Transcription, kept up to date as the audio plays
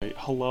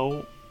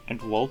Hello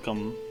and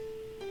welcome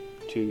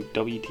to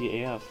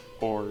WTAF,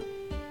 or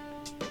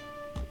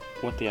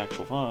what the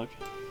actual fuck,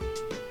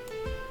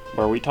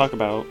 where we talk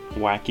about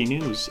wacky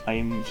news. I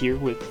am here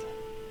with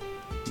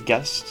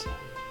guests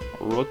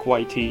Rook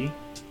YT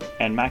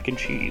and Mac and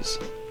Cheese.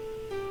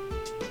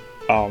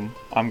 I'm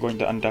going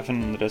to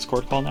undeafen the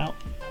Discord call now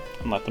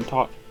and let them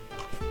talk.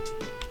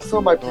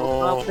 So my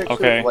profile picture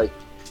okay. is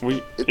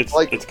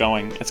like... It's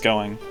going.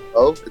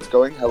 Oh, it's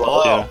going?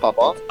 Hello? Yeah. Pop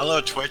off? Hello,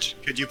 Twitch.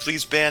 Could you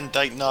please ban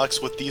Dyke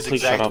with these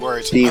Please shut exact up.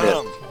 words? Beat it.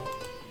 Hold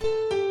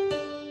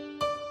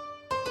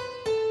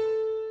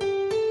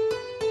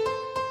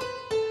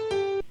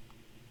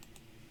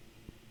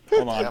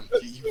on. Damn,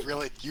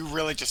 you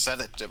really just said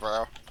it,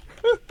 bro.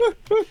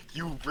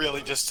 You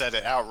really just said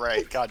it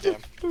outright.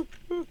 Goddamn.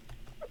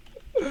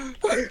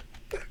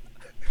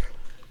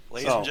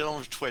 Ladies and gentlemen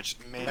of Twitch,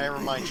 may I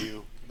remind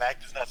you,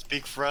 Mac does not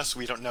speak for us.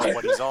 We don't know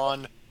what he's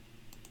on.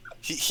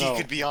 He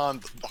could be on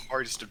the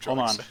hardest of drugs.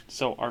 Hold on.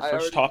 So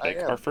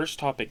our first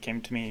topic came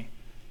to me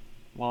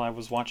while I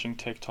was watching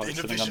TikTok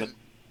sitting on the...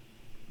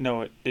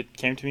 No, it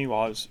came to me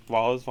while I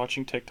was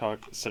watching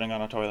TikTok sitting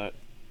on a toilet.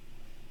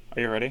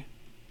 Are you ready?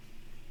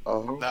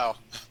 Oh. No.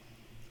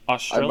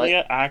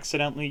 Australia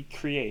accidentally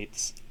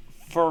creates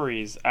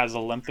furries as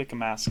Olympic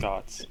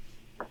mascots.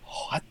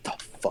 What the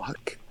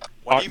fuck?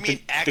 What do you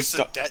mean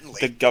accidentally?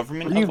 The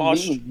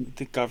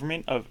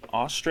government of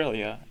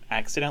Australia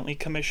accidentally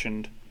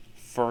commissioned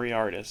furry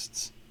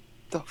artists.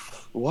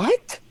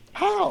 What?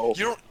 How?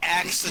 You don't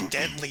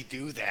accidentally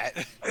do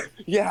that.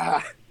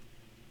 Yeah.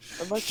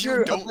 Unless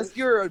you're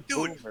a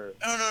boomer.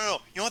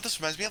 No. You know what this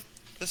reminds me of?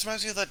 This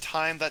reminds me of the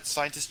time that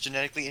scientists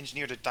genetically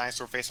engineered a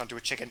dinosaur face onto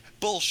a chicken.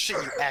 Bullshit,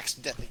 you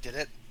accidentally did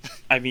it.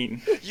 I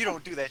mean... You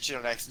don't do that shit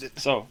on accident.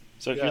 So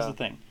here's the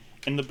thing.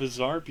 In the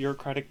bizarre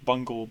bureaucratic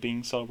bungle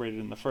being celebrated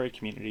in the furry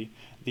community,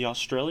 the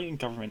Australian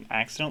government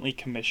accidentally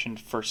commissioned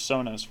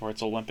fursonas for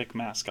its Olympic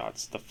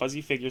mascots. The fuzzy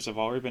figures have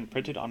already been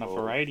printed on a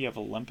variety of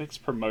Olympics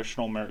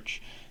promotional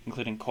merch,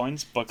 including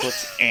coins,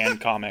 booklets,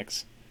 and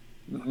comics.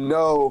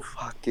 No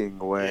fucking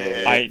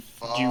way.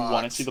 Do you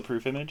want to see the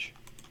proof image?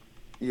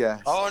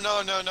 Yes. Oh,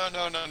 no,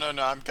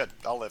 I'm good.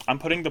 I'll live. I'm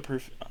putting the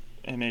proof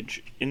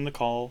image in the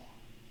call.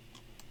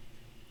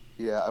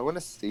 Yeah, I want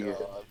to see it.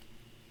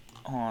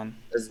 On.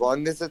 As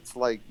long as it's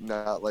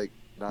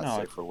not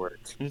safe for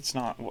work. It's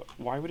not.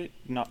 Why would it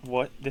not?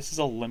 What? This is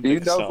Olympic Do you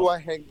know stuff. who I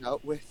hang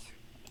out with?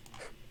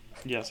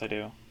 Yes, I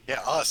do.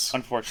 Yeah, us.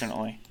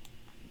 Unfortunately.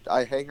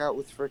 I hang out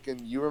with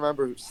frickin'... You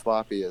remember who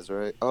Sloppy is,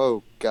 right?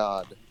 Oh,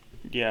 God.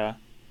 Yeah.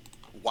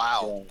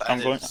 Wow.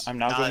 Yeah. I'm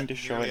now going to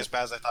show it. As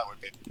bad as I thought it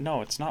would be.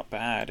 No, it's not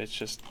bad. It's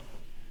just.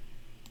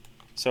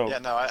 So. Yeah,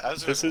 no, I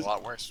was doing a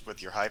lot worse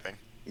with your hyping.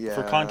 Yeah.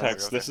 For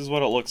context, this is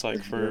what it looks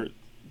like for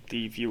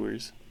the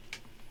viewers.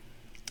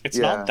 It's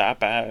not that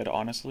bad,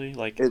 honestly.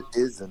 Like it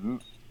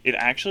isn't. It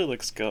actually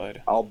looks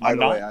good. By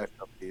the way, I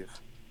believe.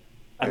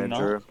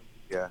 Andrew.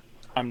 Yeah.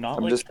 I'm not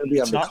I'm like. just gonna be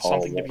It's on the not call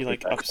something to be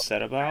like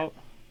upset about.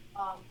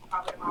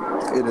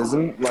 It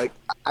isn't. Like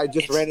I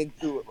just ran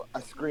into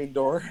a screen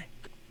door.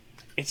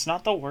 It's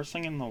not the worst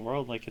thing in the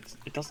world. Like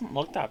it doesn't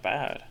look that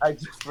bad. I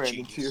just ran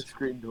into a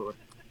screen door.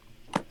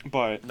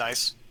 But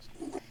nice.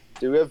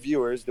 Do we have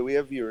viewers?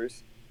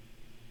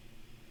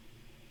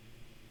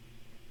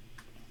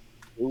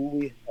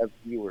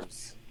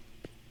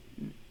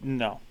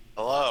 No.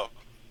 Hello.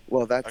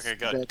 Well, that's okay.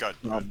 Good.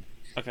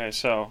 Okay,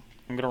 so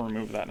I'm gonna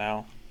remove that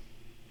now.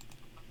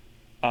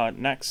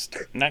 Next.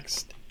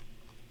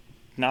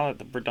 Now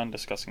that we're done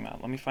discussing that,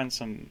 let me find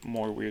some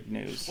more weird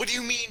news. What do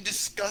you mean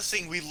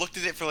discussing? We looked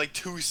at it for like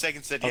 2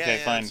 seconds. And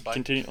okay, fine.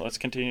 Continue. Let's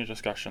continue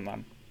discussion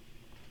then.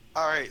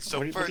 All right.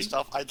 So first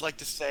off, I'd like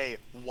to say,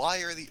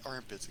 why are the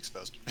armpits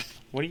exposed?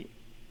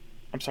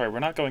 I'm sorry. We're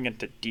not going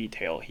into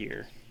detail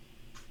here.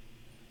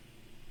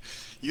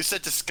 You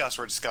said discuss.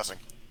 We're discussing.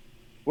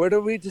 What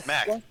are we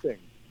discussing?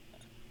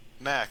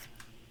 Mac.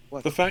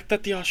 What? The fact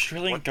that the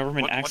Australian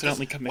government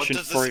accidentally commissioned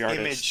furry artists. What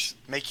does this image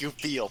make you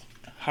feel?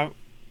 How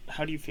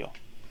do you feel?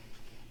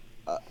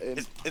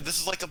 This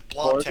is like a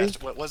blood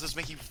test. What does this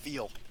make you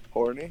feel?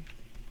 Horny.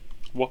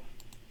 What?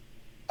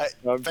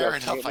 Fair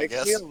enough, I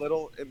guess.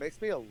 It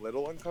makes me a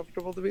little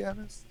uncomfortable, to be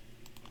honest.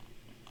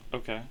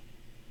 Okay.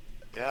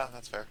 Yeah,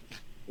 that's fair.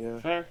 Yeah.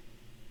 Fair.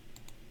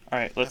 All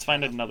right, let's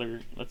find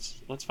another.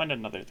 Let's find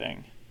another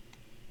thing.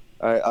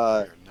 All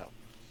right. No.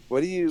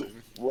 What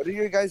are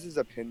your guys'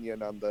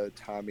 opinion on the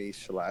Tommy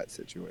Schlatt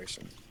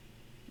situation?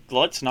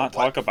 Let's not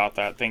talk about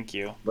that. Thank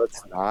you.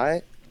 Let's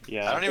not.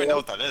 Yeah. I don't even know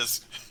what that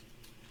is.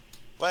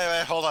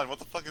 Wait, hold on. What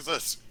the fuck is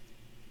this?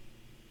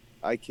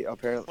 I can't.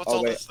 Apparently. What's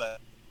all this then?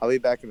 I'll be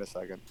back in a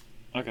second.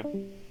 Okay.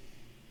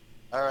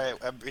 All right.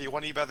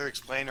 One of you better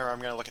explain, or I'm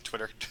gonna look at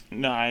Twitter.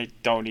 No, I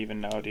don't even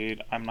know,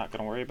 dude. I'm not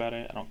gonna worry about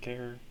it. I don't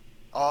care.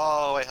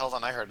 Oh wait, hold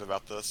on. I heard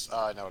about this.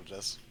 I know what it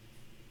is.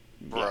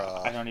 Yeah,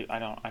 Bruh. I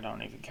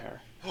don't even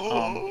care.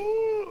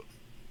 Voltor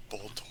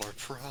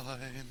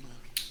Prime.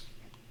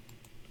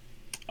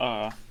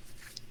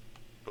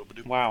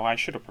 Wow, I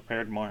should have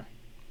prepared more.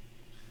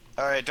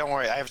 Alright, don't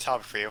worry, I have a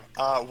topic for you.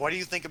 What do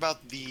you think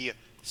about the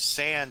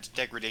sand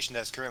degradation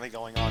that's currently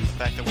going on, the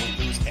fact that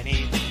we'll lose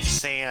any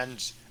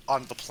sand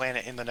on the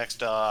planet in the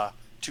next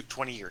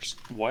 20 years.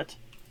 What?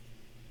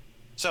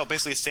 So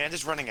basically, sand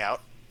is running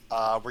out.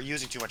 We're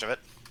using too much of it.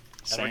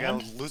 And we're Sand?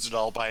 going to lose it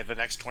all by the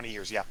next 20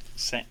 years, yeah.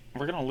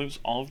 We're gonna lose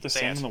all of the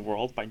sand in Sand. the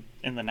world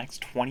in the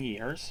next 20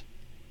 years?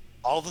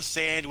 All the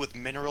sand with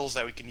minerals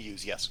that we can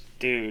use, yes.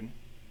 Dude.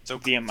 So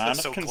The amount of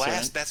so concern...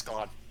 glass, that's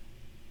gone.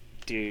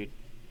 Dude.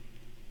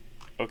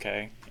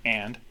 Okay,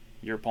 and?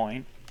 Your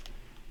point?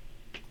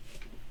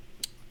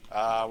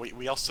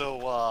 We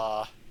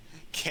also,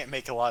 can't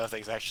make a lot of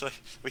things, actually.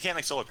 We can't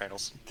make solar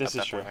panels. This at is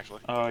that true. point,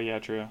 actually. Oh, yeah,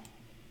 true.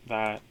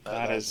 That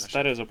is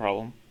is a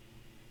problem.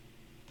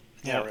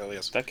 Yeah, it really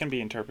is. That can be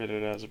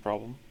interpreted as a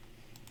problem.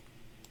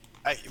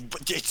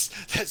 But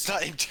that's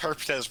not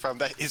interpreted as a problem,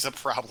 that is a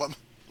problem.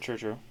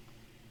 True.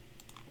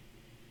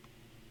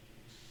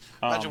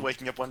 Imagine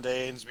waking up one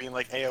day and just being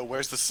like, "Ayo,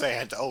 where's the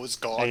sand? Oh, it's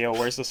gone." Hey, yo,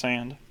 where's the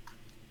sand?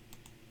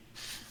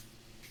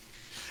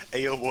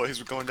 Ayo, boys,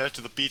 we're going down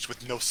to the beach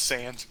with no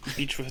sand.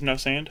 Beach with no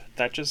sand?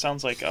 That just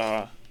sounds like,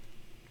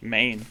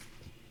 Maine.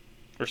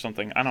 Or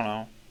something. I don't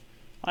know.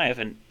 I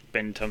haven't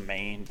been to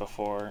Maine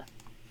before.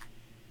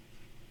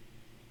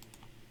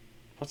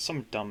 What's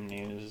some dumb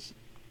news?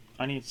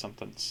 I need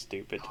something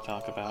stupid to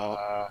talk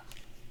about.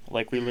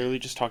 Like, we literally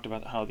just talked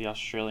about how the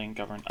Australian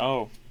government...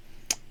 Oh.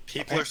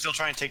 People are still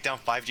trying to take down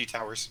 5G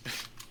towers.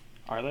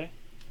 Are they?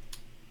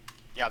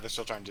 Yeah, they're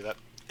still trying to do that.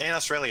 In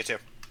Australia, too.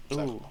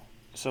 Ooh.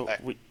 So,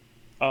 Hey.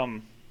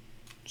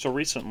 So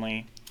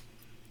recently,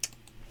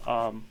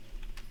 hold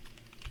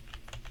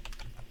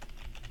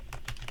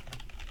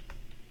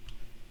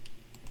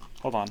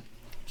on.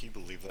 Can you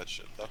believe that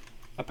shit, though?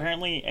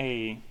 Apparently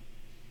a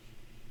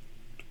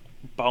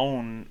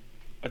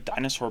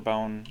dinosaur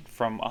bone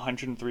from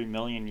 103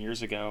 million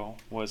years ago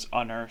was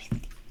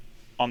unearthed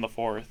on the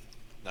 4th.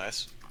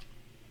 Nice.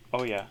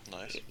 Oh yeah.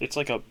 Nice.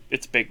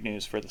 It's big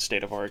news for the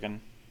state of Oregon.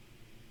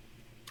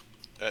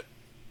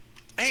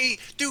 Hey,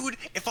 dude,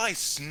 if I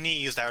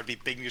sneeze, that would be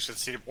big news for the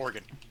state of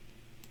Oregon.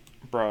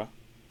 Bruh,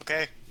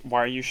 Okay?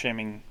 why are you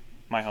shaming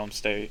my home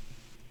state?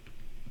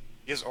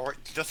 Because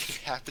nothing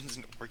happens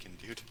in Oregon,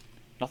 dude.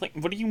 Nothing?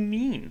 What do you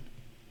mean?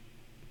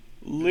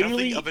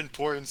 Literally, Nothing of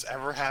importance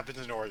ever happens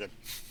in Oregon.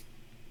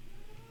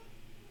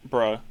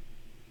 bruh.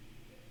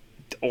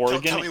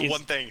 Oregon Tell me is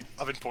one thing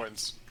of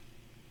importance.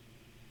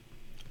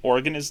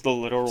 Oregon is the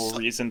literal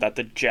reason that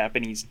the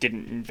Japanese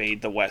didn't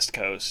invade the West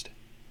Coast.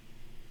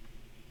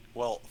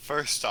 Well,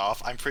 first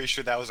off, I'm pretty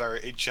sure that was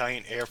a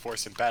giant air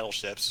force and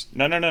battleships.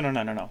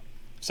 No.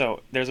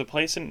 So, there's a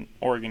place in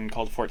Oregon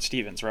called Fort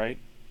Stevens, right?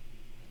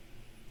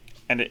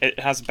 And it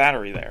has a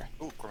battery there.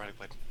 Ooh, chromatic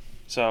blade.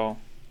 So,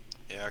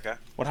 Yeah, okay.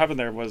 what happened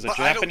there was But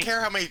I don't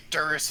care how many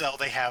Duracell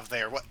they have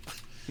there. What?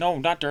 No,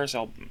 not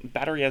Duracell.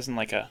 Battery as in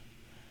like a...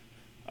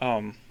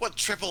 What,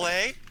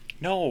 AAA?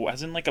 No,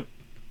 as in like a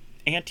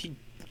anti...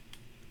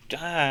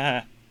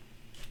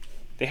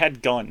 They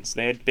had guns.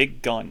 They had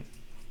big gun.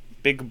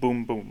 Big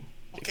boom,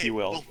 if you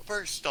will. Well,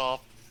 first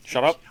off...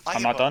 Shut up.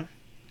 I'm not done.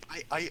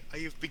 I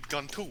have big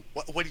gun too.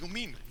 What do you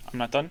mean? I'm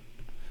not done.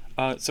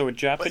 So a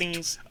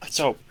Japanese...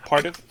 So,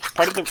 part of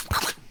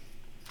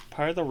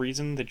the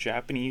reason the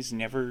Japanese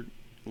never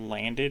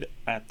landed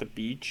at the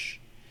beach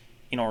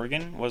in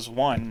Oregon was,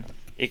 one,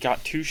 it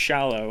got too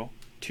shallow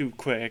too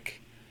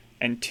quick,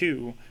 and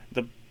two,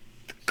 the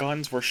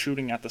guns were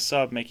shooting at the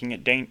sub, making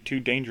it too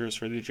dangerous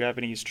for the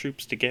Japanese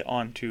troops to get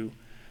onto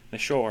the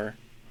shore.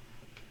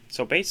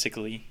 So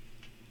basically,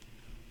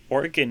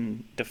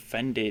 Oregon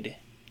defended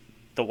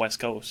the West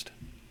Coast,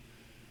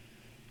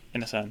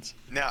 in a sense.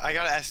 Now, I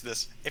gotta ask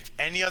this. If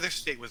any other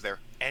state was there,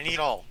 any at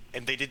all,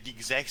 and they did the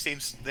exact same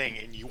thing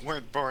and you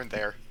weren't burned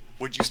there,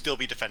 would you still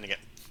be defending it?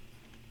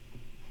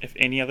 If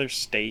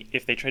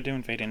they tried to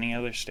invade any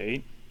other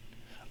state?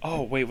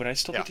 Oh, wait, would I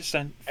still be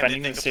defending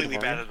and the state of completely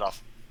Oregon? batted it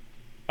off.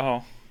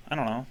 Oh, I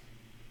don't know.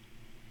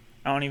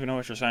 I don't even know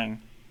what you're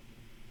saying.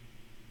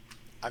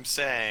 I'm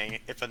saying,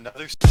 if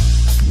another...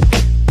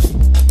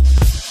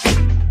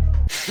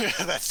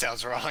 That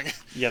sounds wrong.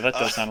 Yeah, that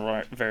does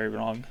sound very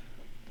wrong.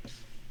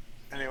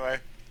 Anyway,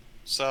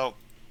 so,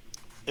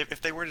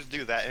 if they were to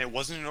do that and it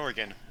wasn't in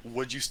Oregon,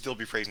 would you still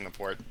be praising them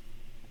for it?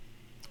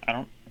 I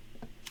don't...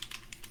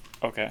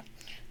 Okay.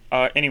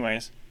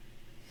 Anyways.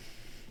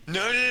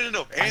 No.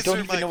 Answer I don't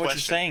even my know what you're question.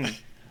 saying.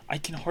 I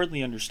can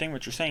hardly understand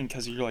what you're saying,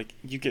 because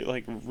you get,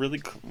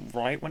 really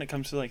right when it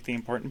comes to, the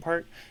important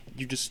part,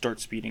 you just start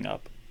speeding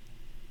up.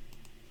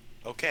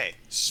 Okay,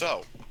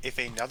 so, if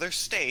another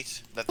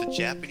state that the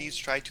Japanese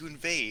tried to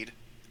invade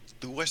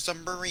through a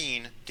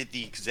submarine did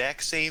the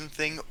exact same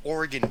thing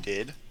Oregon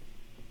did,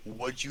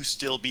 would you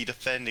still be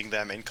defending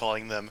them and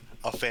calling them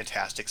a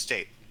fantastic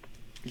state?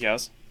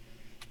 Yes.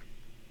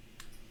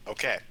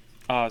 Okay,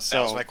 So...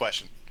 that was my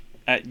question.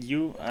 At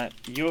U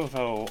of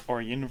O,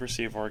 or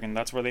University of Oregon,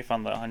 that's where they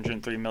found the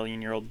 103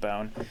 million year old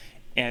bone.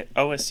 At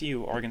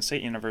OSU, Oregon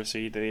State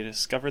University, they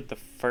discovered the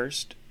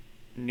first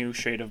new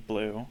shade of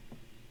blue.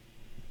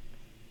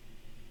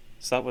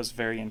 So that was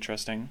very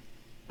interesting.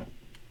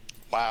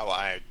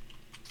 Wow,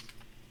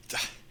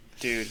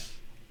 Dude,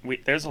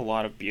 there's a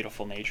lot of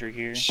beautiful nature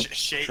here.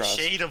 Trust.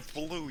 Shade of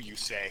blue, you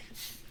say?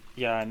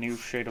 Yeah, a new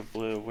shade of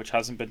blue, which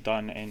hasn't been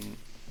done in,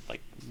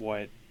 like,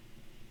 what?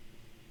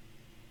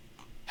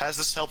 Has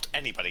this helped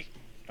anybody?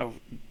 Oh,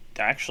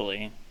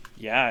 actually,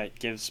 yeah, it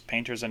gives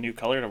painters a new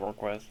color to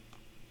work with.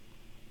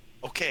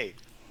 Okay,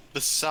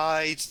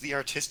 besides the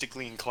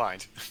artistically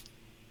inclined.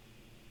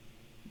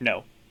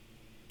 No.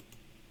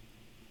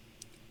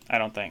 I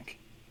don't think.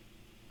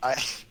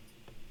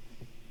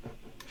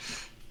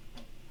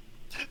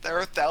 There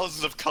are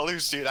thousands of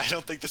colors, dude. I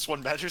don't think this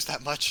one matters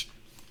that much.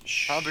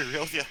 I'll be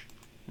real with you.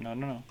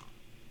 No.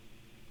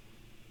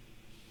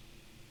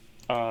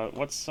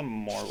 What's some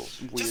more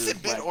weird, Just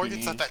admit wacky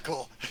Oregon's not news? that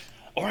cool.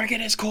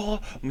 Oregon is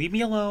cool. Leave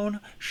me alone.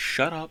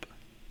 Shut up.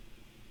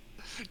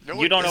 No,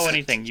 You it don't know isn't.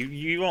 anything.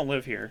 You don't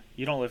live here.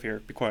 You don't live here.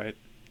 Be quiet.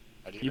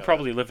 I do You know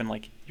probably live in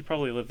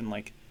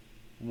like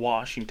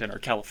Washington or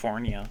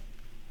California.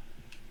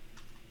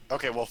 that.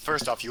 Okay, well,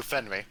 first off, you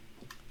offend me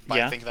by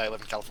Yeah. thinking that I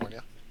live in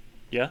California.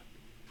 Yeah.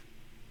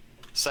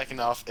 Second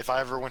off, if I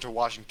ever went to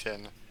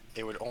Washington,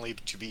 it would only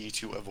be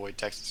to avoid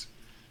Texas.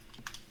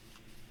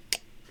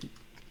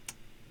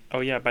 Oh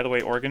yeah. By the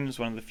way, Oregon is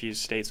one of the few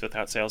states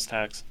without sales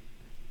tax.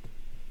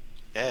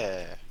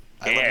 Yeah.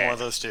 I live in Yeah. one of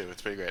those too.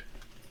 It's pretty great.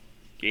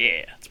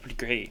 Yeah, it's pretty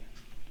great.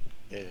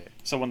 Yeah.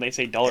 So when they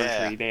say Dollar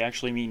Yeah. Tree, they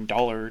actually mean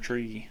Dollar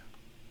Tree,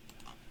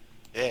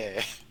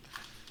 Yeah.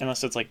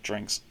 unless it's like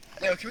drinks.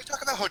 Anyway, can we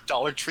talk about how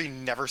Dollar Tree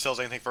never sells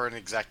anything for an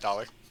exact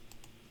dollar?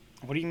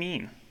 What do you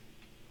mean?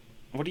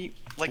 What do you?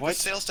 Like, What? with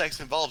sales tax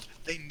involved,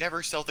 they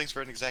never sell things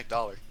for an exact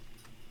dollar.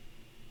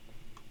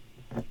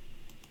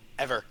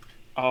 Ever.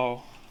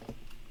 Oh,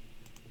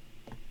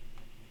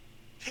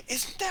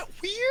 Isn't that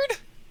weird?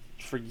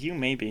 for you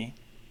maybe.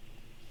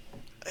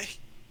 I-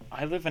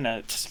 I live in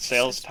a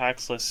sales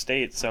taxless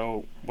state,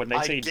 so when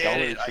they say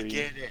Dollar I Tree,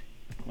 get it.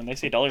 when they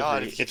say Dollar God,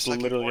 Tree, if you it's suck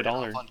your literally a Oregon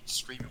dollar. off on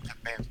Screaming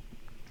Pet Man.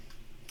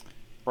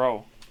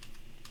 Bro.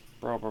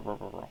 The God,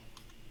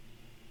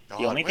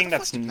 only where thing the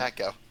that's fuck did Pat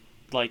go?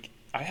 like,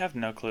 I have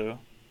no clue.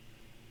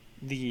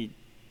 The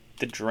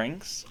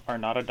drinks are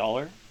not a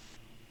dollar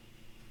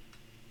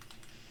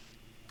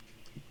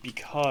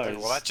because Okay,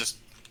 well, that's just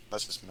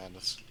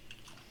madness.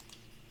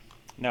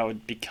 no,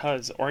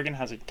 because Oregon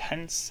has a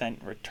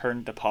 10-cent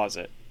return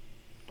deposit.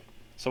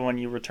 So when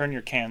you return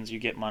your cans, you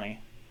get money.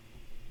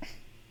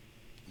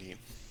 Neat.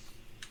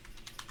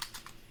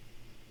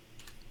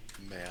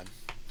 Man.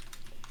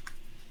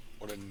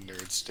 What a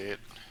nerd state.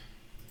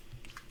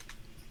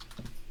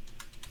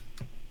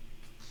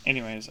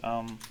 Anyways,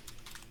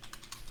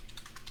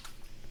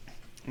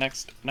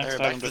 next Alright,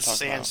 back item to to the talk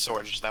sand about.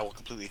 shortage that will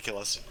completely kill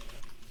us.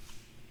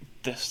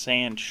 The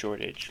sand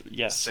shortage.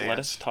 Yes, let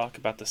us Sand. talk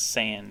about the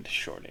sand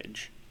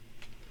shortage.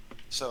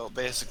 So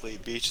basically,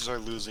 beaches are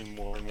losing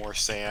more and more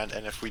sand,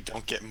 and if we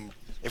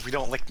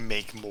don't like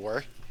make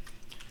more,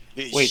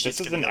 Wait, shit's this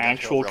is gonna an go downhill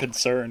actual real quick.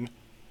 concern.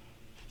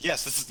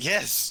 Yes, this is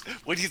yes.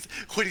 What do you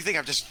think?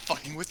 I'm just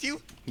fucking with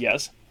you?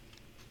 Yes.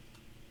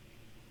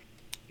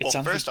 It Well,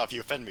 sounds first off,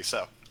 you offend me,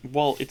 so.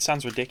 well, it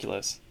sounds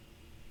ridiculous.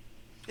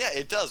 Yeah,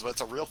 it does, but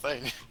it's a real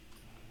thing.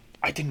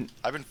 I didn't.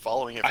 I've been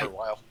following it for a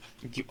while.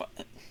 You,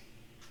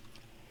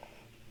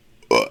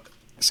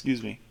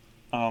 excuse me.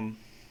 You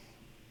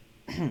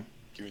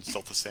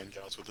insult the sand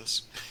gods with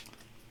this.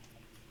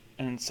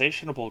 An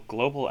insatiable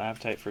global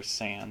appetite for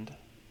sand,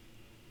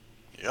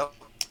 Yep.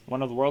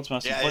 one of the world's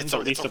most Yeah, important it's a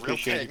but least real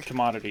appreciated thing.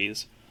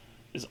 commodities,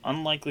 is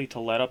unlikely to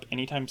let up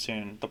anytime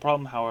soon. The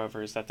problem,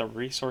 however, is that the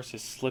resource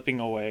is slipping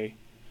away.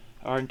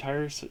 Our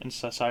entire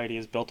society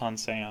is built on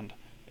sand.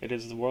 It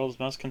is the world's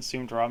most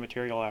consumed raw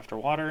material after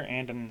water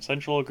and an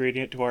essential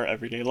ingredient to our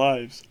everyday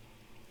lives.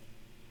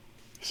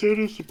 Sand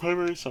is the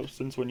primary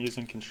substance when used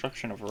in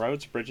construction of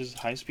roads, bridges,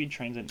 high-speed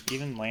trains, and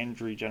even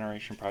land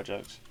regeneration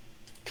projects.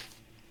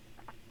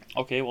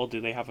 Okay, well,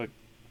 do they have a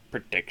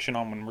prediction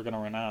on when we're gonna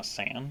run out of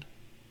sand?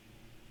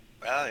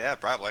 Well, yeah,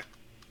 probably.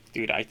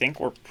 Dude, I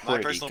think we're My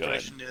pretty personal good.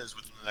 prediction is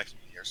within the next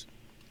few years.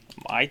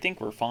 I think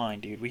we're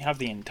fine, dude. We have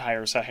the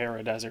entire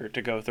Sahara Desert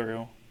to go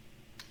through.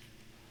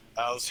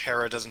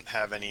 Sahara doesn't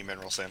have any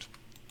mineral sand.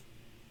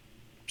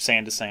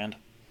 Sand to sand.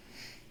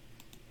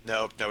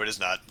 No, it is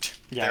not.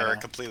 Yeah, There I are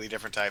know. completely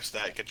different types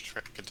that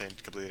contain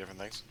completely different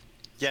things.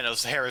 Yeah, no,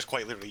 Sahara is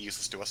quite literally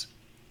useless to us.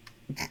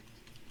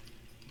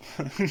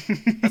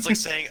 That's like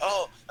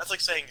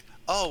saying,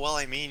 well,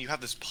 I mean, you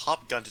have this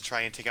pop gun to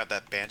try and take out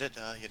that bandit.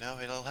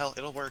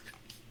 It'll work.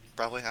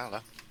 Probably, I don't know.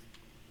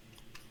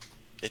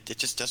 It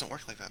just doesn't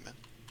work like that, man.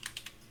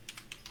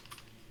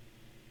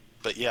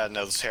 But yeah,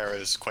 no, the Sahara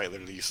is quite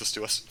literally useless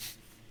to us.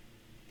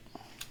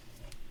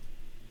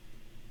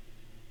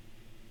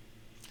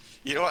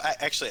 You know what?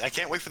 I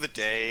can't wait for the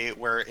day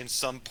where in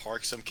some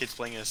park, some kid's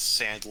playing in a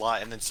sand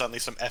lot, and then suddenly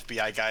some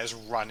FBI guys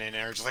run in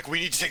and are just like, we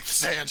need to take the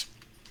sand!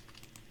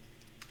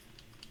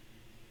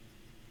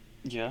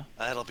 Yeah,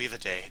 That'll be the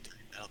day.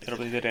 it'll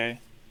be the day.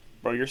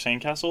 Bro, your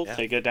sandcastle? Yeah.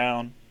 Take it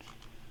down.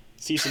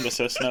 Cease and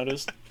desist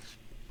notice.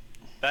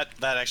 That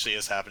actually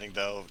is happening,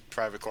 though.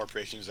 Private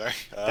corporations are.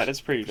 That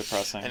is pretty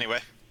depressing. Anyway.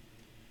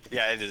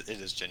 Yeah, it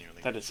is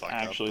genuinely That is fucked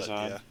actually up,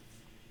 but sad.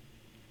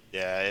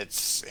 Yeah, it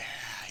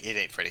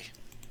ain't pretty.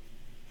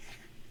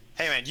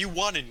 Hey man, you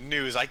wanted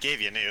news, I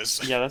gave you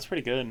news. Yeah, that's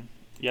pretty good.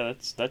 Yeah,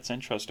 that's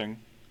interesting.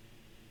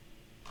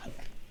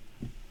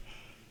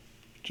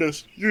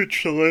 Just you're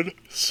chilling.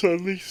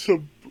 Suddenly,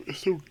 some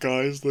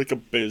guys like a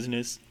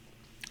business,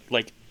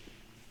 like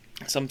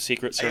some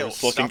Secret Hey, yo,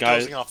 Service looking stop guy.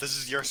 dozing off. This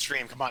is your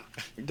stream. Come on.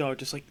 No,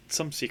 just like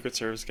some Secret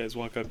Service guys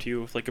walk up to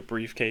you with like a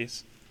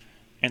briefcase,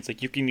 and it's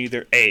like you can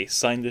either A,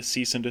 sign this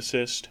cease and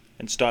desist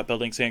and stop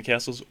building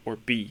sandcastles, or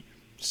B,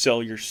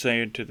 sell your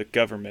sand to the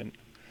government.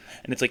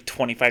 And it's like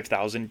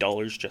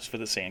 $25,000 just for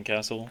the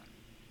sandcastle,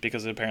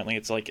 because apparently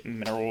it's like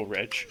mineral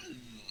rich.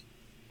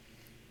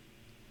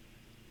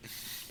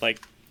 Like,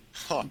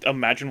 Huh.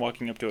 imagine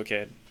walking up to a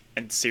kid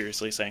and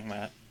seriously saying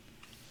that.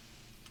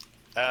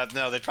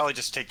 No, they'd probably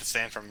just take the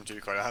sand from him, to be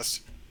quite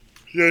honest.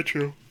 Yeah,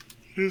 true.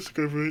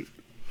 Discovery.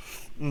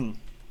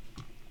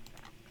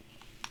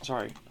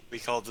 Sorry. We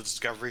call it the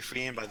discovery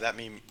fee, and by that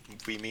we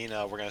mean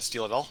we're gonna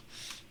steal it all.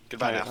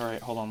 Goodbye now. All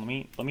right. Hold on.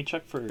 Let me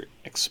check for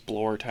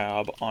Explore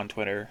tab on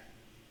Twitter.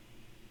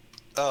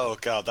 Oh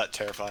god, that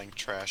terrifying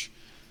trash.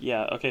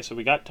 Yeah. Okay. So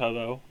we got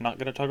Tovo. Not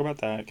gonna talk about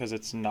that because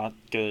it's not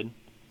good.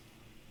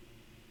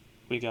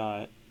 We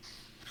got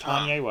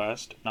Kanye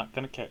West. Not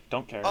gonna care.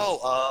 Don't care.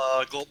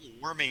 Oh, global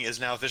warming is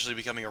now officially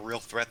becoming a real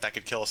threat that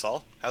could kill us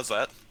all. How's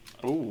that?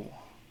 Ooh.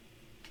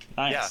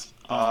 Nice.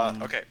 Yeah.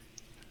 Okay.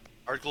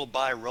 Article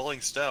by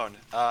Rolling Stone.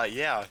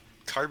 Yeah.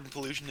 Carbon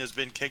pollution has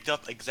been kicked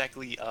up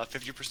exactly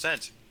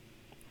 50%.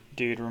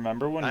 Dude,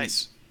 remember when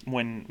Nice.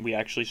 when we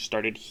actually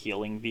started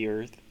healing the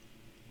Earth?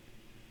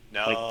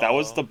 No. Like that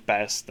was the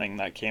best thing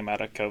that came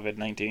out of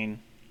COVID-19.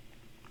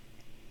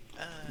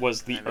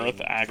 Was the I mean,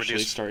 Earth actually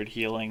reduce- started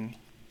healing?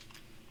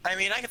 I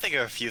mean, I can think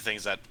of a few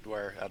things that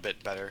were a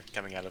bit better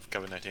coming out of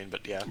COVID-19,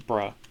 but yeah.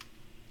 Bruh.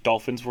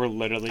 Dolphins were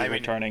literally I mean,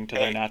 returning to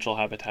hey. their natural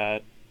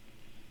habitat.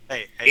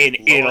 Hey,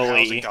 In lower Italy.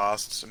 housing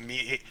costs.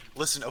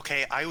 Listen,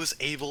 okay, I was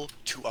able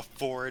to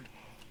afford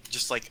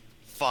just like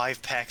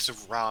 5 packs of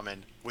ramen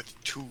with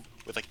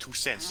like 2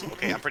 cents.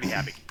 Okay, I'm pretty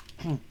happy.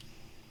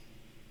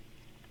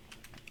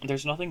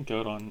 There's nothing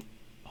good on...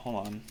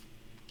 Hold on.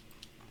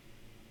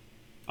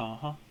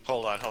 Uh-huh.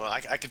 Hold on.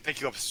 I can pick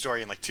you up a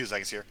story in like 2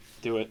 seconds here.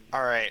 Do it.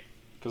 All right.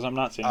 Because I'm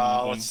not seeing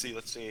anything.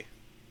 Let's see.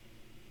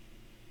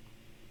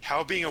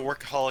 How being a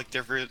workaholic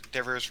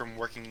differs from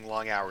working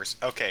long hours.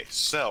 Okay,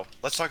 so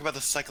let's talk about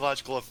the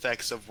psychological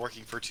effects of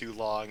working for too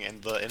long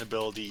and the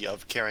inability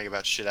of caring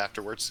about shit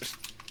afterwards.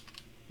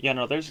 Yeah,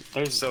 no, there's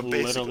So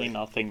literally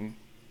basically-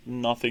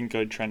 nothing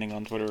good trending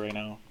on Twitter right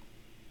now.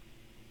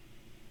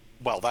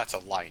 Well, that's a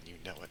lie, and you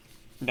know it.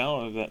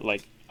 No, that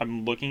like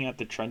I'm looking at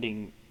the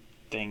trending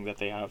thing that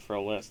they have for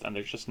a list, and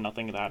there's just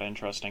nothing that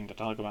interesting to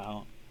talk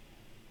about.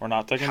 We're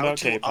not talking How about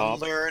to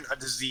K-pop. unlearn a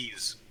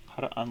disease.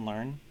 How to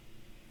unlearn?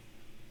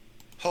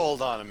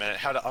 Hold on a minute.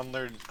 How to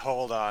unlearn?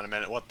 Hold on a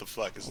minute. What the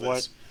fuck is What?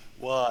 this?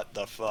 What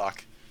the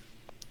fuck?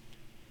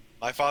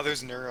 My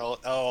father's neural.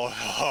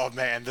 Oh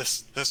man,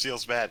 this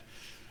feels bad.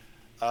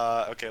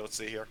 Okay, let's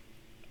see here.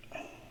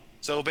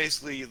 So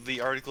basically, the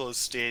article is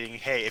stating,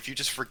 hey, if you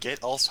just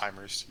forget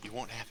Alzheimer's, you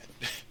won't have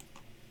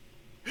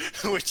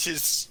it. Which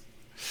is...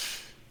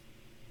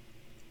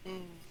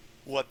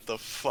 What the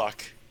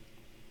fuck?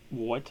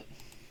 What?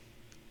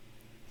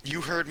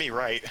 You heard me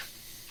right.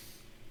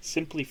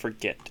 Simply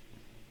forget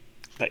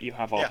that you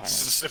have Yeah, Alzheimer's,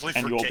 simply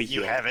and you will forget be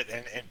you healed. have it,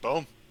 and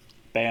boom.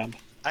 Bam.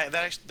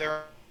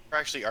 There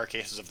actually are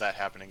cases of that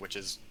happening, which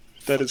is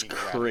That is fucking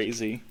rad.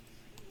 crazy.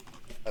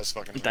 That's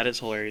fucking That is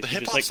hilarious. the You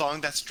hip just hop like song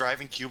that's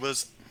driving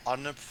Cuba's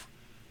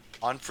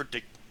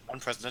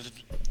unprecedented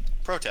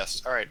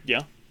protests. All right,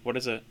 yeah. What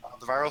is it?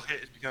 the viral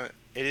hit is becoming.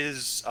 It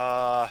is.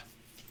 I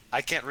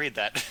can't read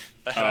that.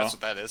 That's Oh. what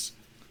that is.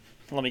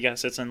 Let me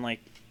guess. It's in like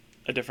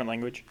a different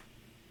language.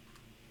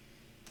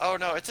 Oh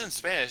no, it's in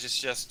Spanish. It's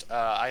just.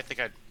 I think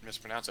I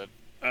mispronounced it.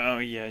 Oh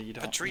yeah, you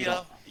don't.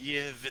 Patria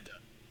Yevida.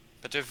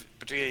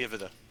 Patria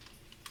Yevida.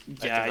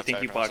 Yeah, I that's think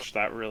how you I pronounce botched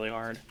that really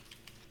hard.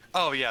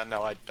 Oh yeah,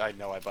 no, I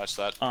know I botched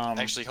that. Um,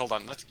 Actually, hold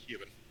on, that's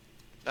Cuban.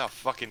 No,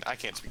 fucking, I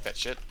can't speak that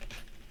shit.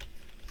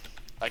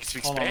 I can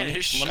speak Hold on,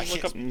 Spanish. let I me look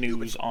can't up speak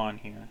news on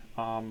here.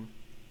 On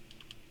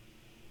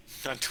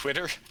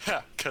Twitter?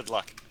 Ha, good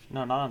luck.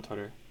 No, not on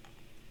Twitter.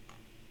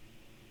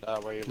 Where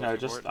are you No,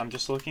 looking for it? I'm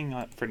just looking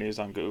for news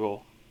on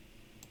Google.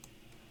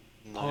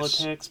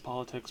 Nice.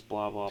 Politics,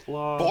 blah blah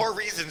blah. 4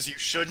 reasons you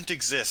shouldn't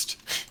exist.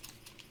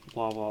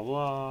 Blah blah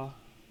blah.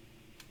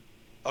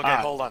 Okay,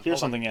 hold on. Here's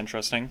hold on. something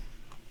interesting.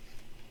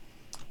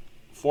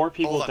 4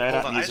 people Hold on, dead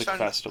hold at on. music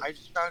festival. I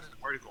just found an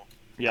article.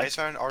 Yeah. I just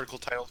found an article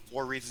titled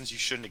 4 Reasons You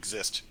Shouldn't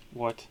Exist.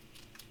 What?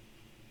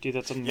 Dude,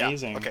 that's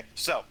amazing. Yeah, okay,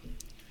 so,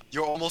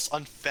 you're almost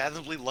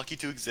unfathomably lucky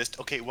to exist.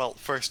 Okay, well,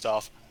 first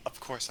off, of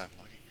course I'm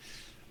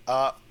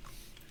lucky.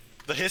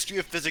 The history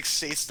of physics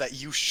states that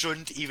you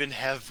shouldn't even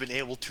have been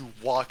able to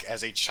walk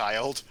as a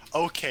child.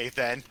 Okay,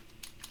 then.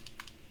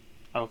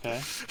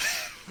 Okay.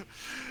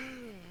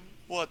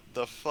 What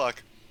the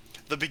fuck?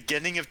 The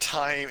beginning of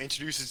time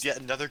introduces yet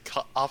another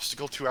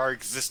obstacle to our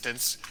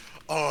existence.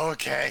 Oh,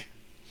 okay.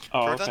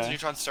 Oh, Protons and okay.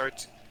 neutrons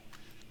start.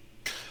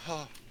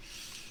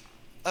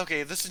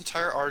 okay, this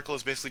entire article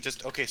is basically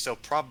just, okay, so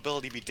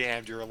probability be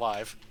damned, you're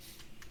alive.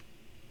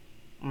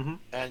 Mm-hmm.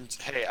 And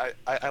hey,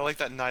 I like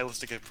that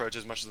nihilistic approach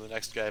as much as the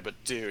next guy, but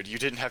dude, you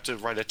didn't have to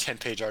write a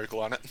 10-page article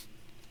on it.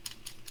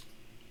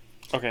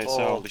 Okay,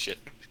 Holy shit.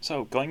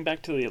 so going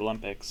back to the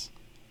Olympics,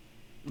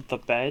 the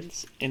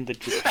beds in the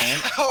Japan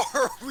How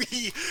are we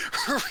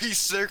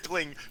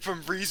recircling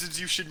from reasons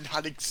you should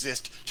not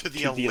exist to the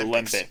to the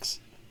Olympics?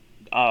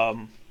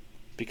 Olympics,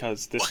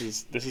 because this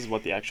is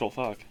what the actual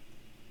fuck,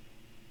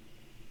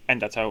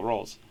 and that's how it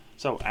rolls.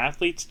 So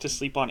athletes to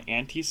sleep on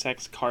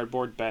anti-sex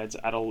cardboard beds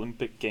at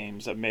Olympic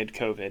Games amid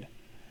COVID.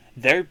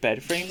 Their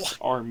bed frames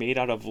are made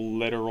out of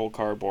literal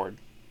cardboard.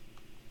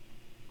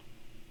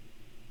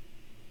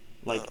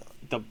 Like,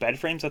 the bed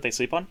frames that they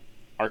sleep on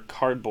are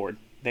cardboard.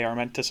 They are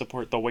meant to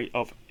support the weight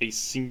of a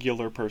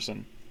singular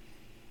person.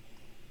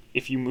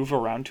 If you move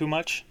around too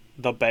much,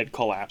 the bed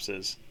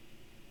collapses.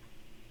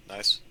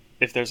 Nice.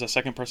 If there's a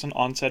second person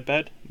on said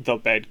bed, the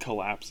bed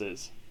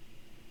collapses.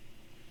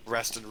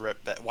 Rest and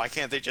rip bed. Why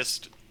can't they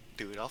just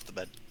do it off the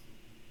bed?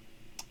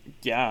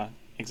 Yeah,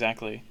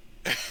 exactly.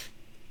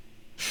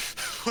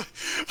 What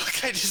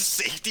kind of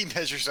safety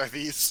measures are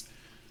these?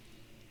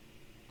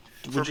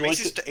 For Would you like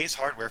Macy's to... to Ace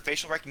Hardware,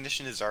 facial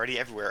recognition is already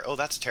everywhere. Oh,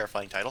 that's a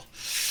terrifying title.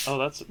 Oh,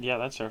 that's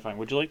terrifying.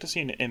 Would you like to see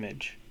an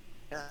image?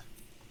 Yeah.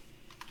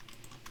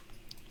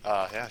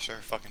 Yeah, sure.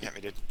 Fucking hit me,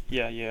 dude.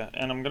 Yeah,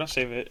 and I'm gonna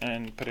save it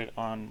and put it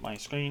on my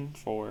screen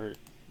for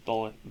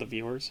the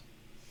viewers.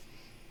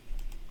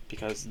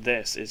 Because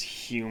this is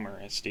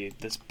humorous, dude.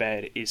 This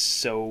bed is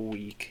so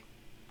weak.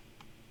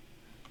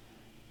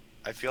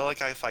 I feel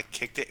like if I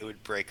kicked it, it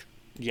would break.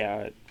 Yeah,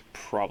 it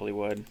probably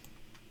would.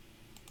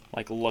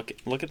 Like, look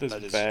at this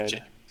That is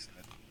bed.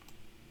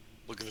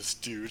 Look at this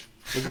dude.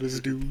 Look at this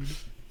dude.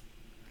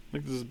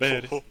 Look at this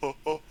bed.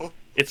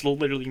 It's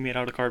literally made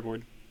out of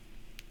cardboard.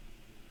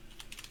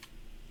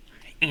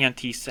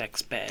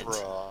 Anti-sex beds.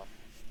 Bruh.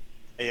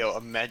 Ayo,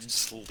 imagine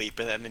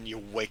sleeping and then you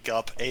wake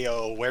up.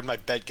 Ayo, where'd my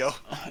bed go?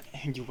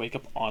 And you wake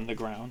up on the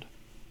ground.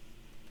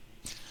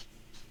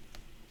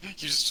 You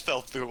just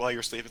fell through while you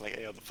were sleeping, like,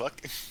 ayo, the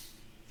fuck?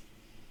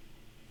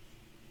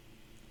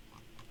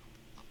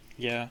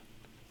 Yeah.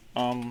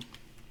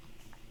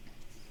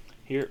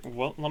 Here,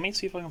 well, let me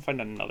see if I can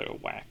find another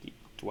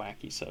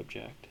wacky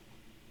subject.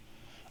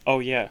 Oh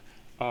yeah.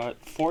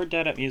 4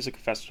 dead at music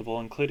festival,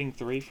 including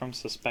 3 from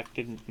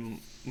suspected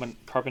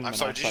carbon I'm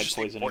sorry, did you monoxide just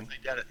say poisoning.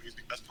 dead at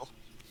music festival?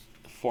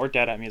 4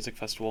 dead at music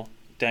festival.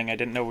 Dang, I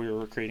didn't know we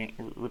were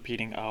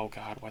repeating. Oh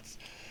god, what's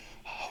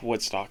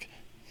Woodstock?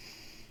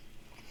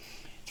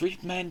 3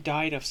 men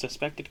died of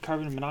suspected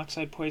carbon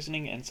monoxide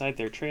poisoning inside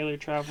their trailer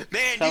travel.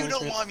 Man, travel you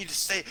don't tra- want me to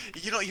say,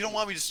 you don't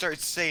want me to start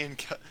saying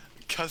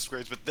cuss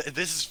words, but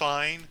this is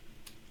fine.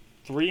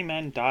 3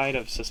 men died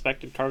of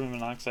suspected carbon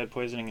monoxide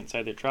poisoning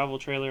inside their travel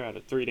trailer at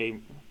a 3-day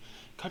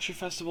country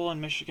festival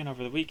in Michigan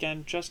over the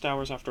weekend, just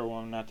hours after a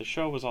woman at the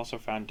show was also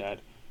found dead.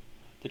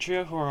 The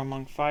trio, who are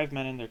among 5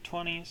 men in their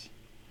 20s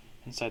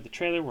inside the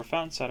trailer, were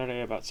found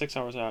Saturday about 6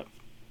 hours out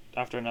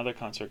after another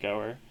concert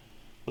goer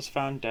was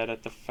found dead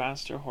at the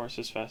Faster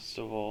Horses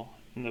Festival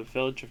in the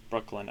village of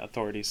Brooklyn,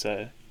 authorities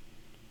said.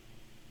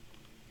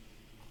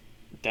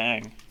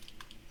 Dang.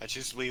 I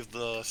choose to believe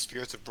the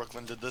spirits of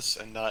Brooklyn did this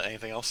and not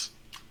anything else.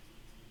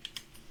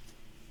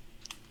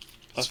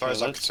 As far Okay,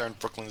 as I'm concerned,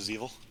 Brooklyn is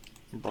evil.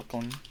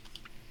 Brooklyn.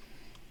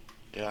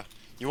 Yeah.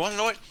 You want to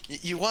know what?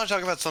 You want to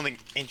talk about something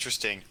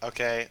interesting,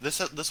 okay?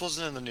 This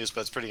wasn't in the news,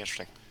 but it's pretty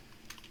interesting.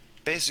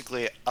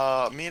 Basically,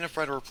 me and a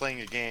friend were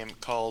playing a game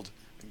called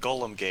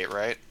Golem Gate,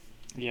 right?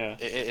 Yeah.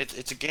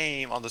 It's a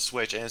game on the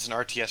Switch, and it's an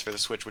RTS for the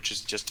Switch, which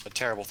is just a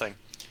terrible thing.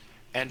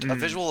 And a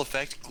visual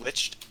effect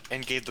glitched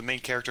and gave the main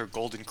character a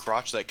golden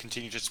crotch that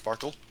continued to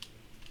sparkle.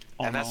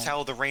 Oh, and that's no.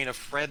 how the reign of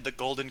Fred the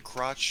Golden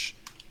Crotch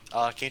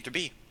came to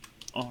be.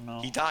 Oh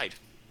no. He died.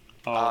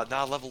 Oh,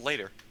 Not a level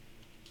later.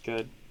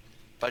 good.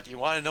 But you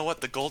want to know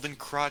what? The Golden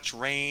Crotch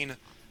reign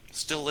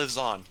still lives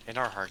on in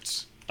our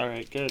hearts.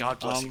 Alright, good. God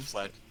bless you,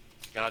 Fred.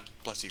 God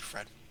bless you,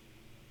 Fred.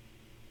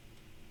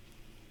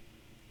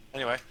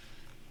 Anyway.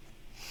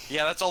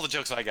 Yeah, that's all the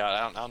jokes I got.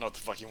 I don't know what the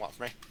fuck you want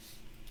from me.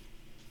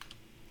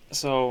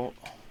 So,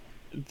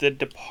 the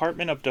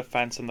Department of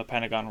Defense and the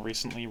Pentagon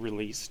recently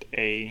released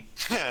a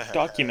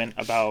document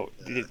about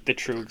the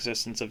true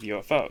existence of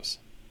UFOs.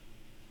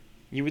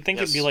 You would think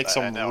it'd be Yes, like I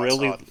some know, I saw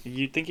really, it.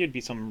 you'd think it'd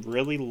be some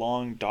really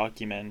long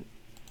document,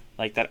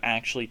 like that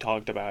actually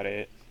talked about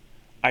it.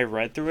 I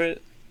read through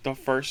it. The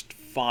first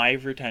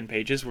 5 or 10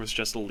 pages was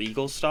just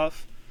legal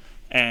stuff,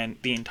 and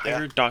the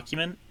entire Yeah.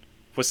 document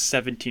was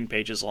 17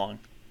 pages long.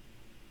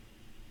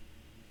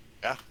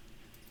 Yeah.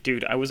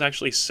 Dude, I was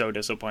actually so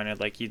disappointed.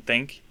 Like, you'd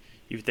think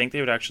they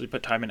would actually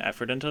put time and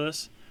effort into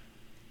this.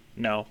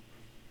 No.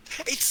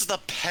 It's the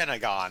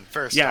Pentagon,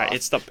 first Yeah,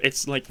 off.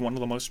 it's like one of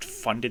the most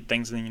funded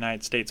things in the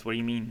United States. What do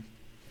you mean?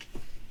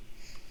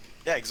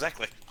 Yeah,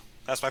 exactly.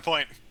 That's my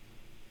point.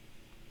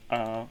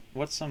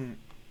 What's some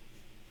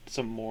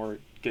more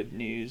good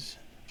news?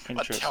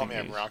 Tell me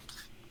I'm news? wrong.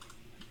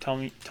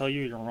 Tell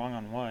you you're wrong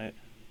on what?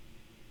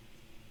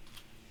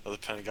 The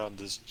Pentagon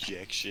does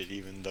jack shit,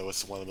 even though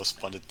it's one of the most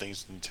funded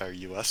things in the entire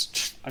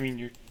U.S. I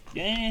mean,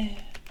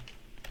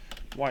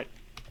 What?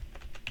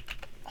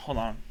 Hold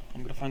on.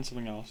 I'm gonna find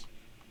something else.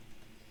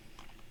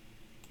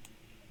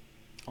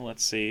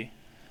 Let's see.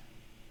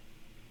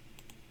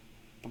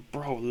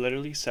 Bro,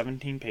 literally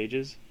 17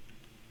 pages?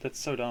 That's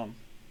so dumb.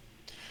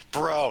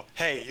 Bro,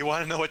 hey, you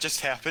want to know what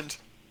just happened?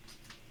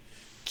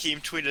 Keem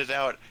tweeted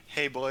out,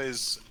 "Hey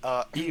boys,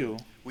 Ew.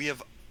 we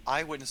have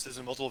eyewitnesses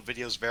in multiple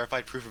videos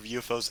verified proof of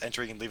UFOs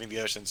entering and leaving the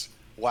oceans."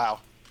 Wow,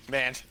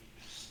 man.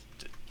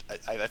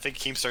 I think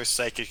Keemstar's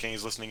psychic and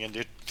he's listening in,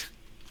 dude.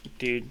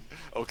 Dude,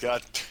 Oh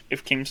god.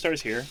 if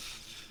Keemstar's here,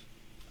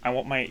 I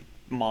want my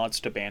mods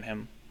to ban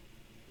him.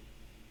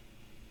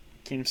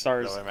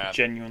 Keemstar is Really, man?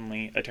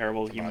 genuinely a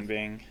terrible Come human on.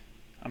 being.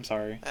 I'm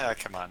sorry. Ah,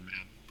 come on,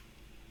 man.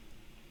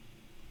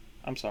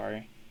 I'm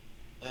sorry.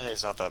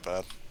 He's not that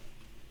bad.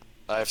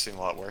 I've seen a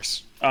lot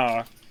worse.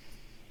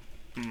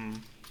 Hmm.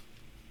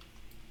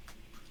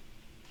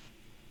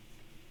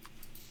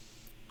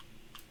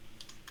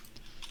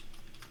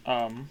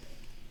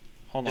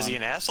 Hold on. Is he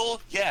an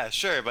asshole? Yeah,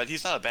 sure, but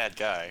he's not a bad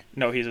guy.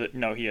 No, he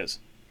is.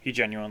 He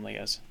genuinely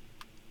is.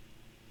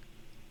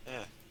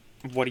 Yeah.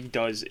 What he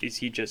does is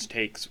he just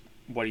takes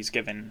what he's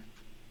given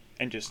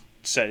and just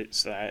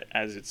says that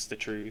as it's the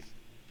truth.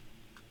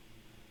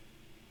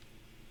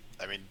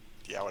 I mean,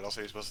 yeah, what else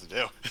are you supposed to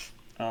do?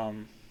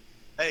 Um,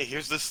 Hey,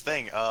 here's this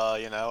thing, you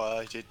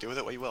do with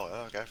it what you will.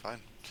 Oh, okay, fine.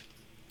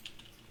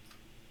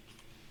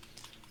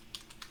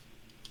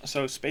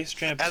 so Space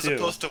Jam 2. As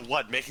opposed to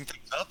what? Making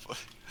things up?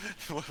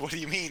 What do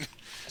you mean?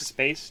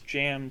 Space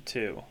Jam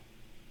 2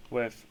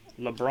 with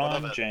What of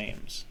LeBron it?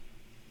 James.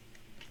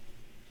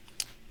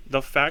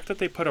 The fact that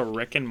they put a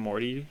Rick and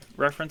Morty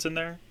reference in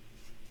there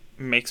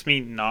makes me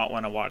not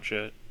want to watch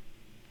it.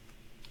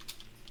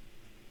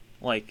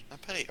 Like, How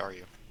petty are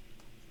you?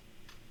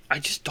 I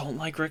just don't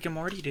like Rick and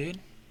Morty, dude.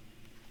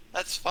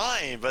 That's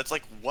fine, but it's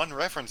like one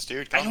reference,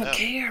 dude. I Calm don't down.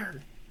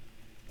 care.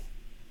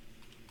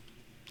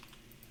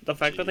 The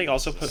fact that they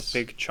also put Jesus.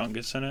 Big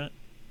Chungus in it.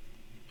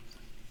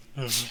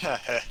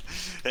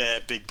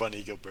 Big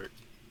Bunny Gilbert.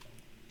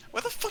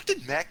 Where the fuck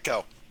did Mac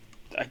go?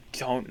 I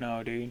don't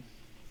know, dude.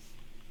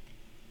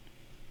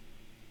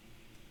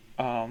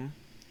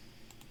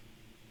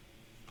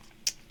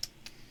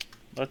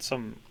 Let's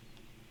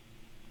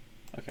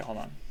Okay, hold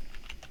on.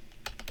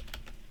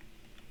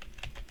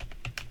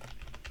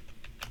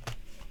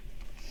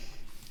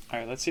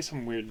 Alright, let's see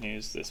some weird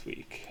news this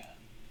week.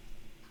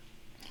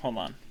 Hold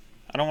on.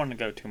 I don't want to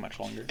go too much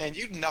longer. And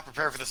you did not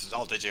prepare for this at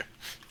all, did you?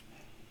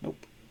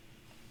 Nope.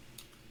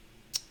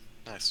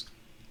 Nice.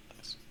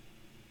 Nice.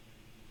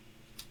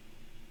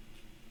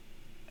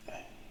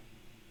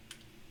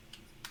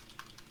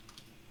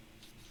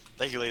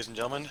 Thank you, ladies and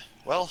gentlemen.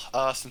 Well,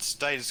 since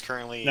Diet is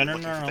currently No.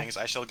 looking for things,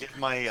 I shall give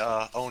my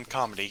own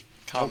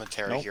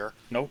commentary Nope. here.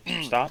 Nope.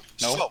 Stop.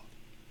 Nope.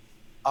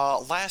 So,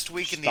 last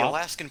week in the Stop.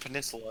 Alaskan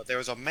Peninsula, there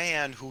was a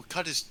man who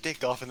cut his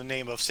dick off in the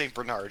name of Saint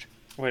Bernard.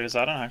 Wait, is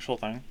that an actual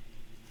thing?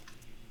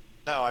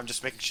 No, I'm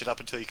just making shit up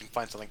until you can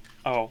find something.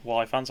 Oh, well,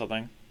 I found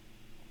something.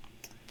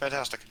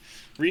 Fantastic.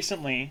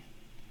 Recently,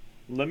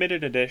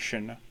 limited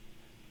edition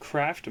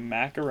Kraft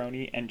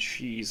macaroni and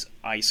cheese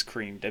ice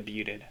cream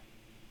debuted.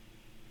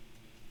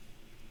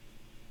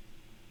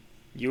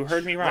 You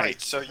heard me right.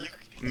 Right, so you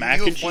Mac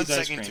you and have 1 cheese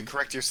ice second to cream.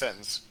 correct your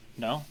sentence.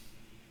 No,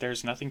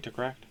 there's nothing to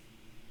correct.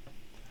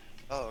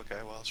 Oh, okay,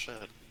 well,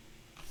 shit.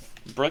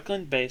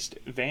 Brooklyn-based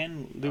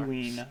Van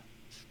Leeuwen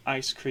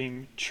ice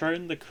cream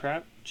churned the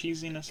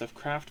cheesiness of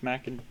Kraft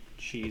mac and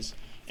cheese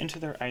into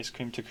their ice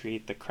cream to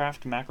create the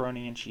Kraft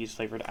macaroni and cheese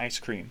flavored ice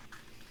cream.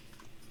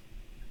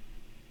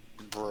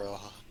 Bruh.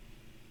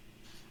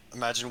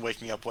 Imagine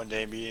waking up one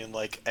day and being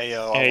like,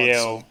 Ayo, I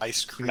Ayo, want some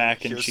ice cream.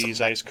 mac and Here's some cheese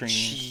mac ice and cream."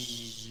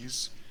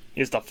 Cheese.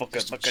 Here's the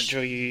fucking mac and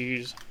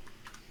cheese.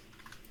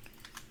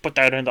 Put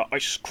that in the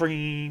ice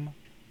cream.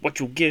 What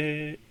you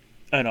get?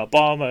 An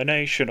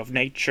abomination of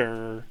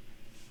nature.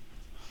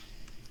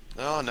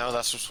 No,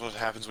 that's just what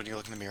happens when you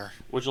look in the mirror.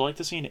 Would you like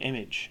to see an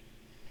image?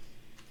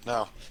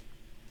 No.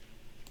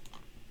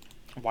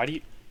 Why do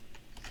you...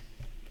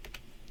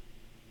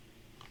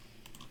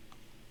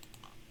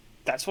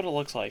 That's what it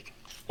looks like.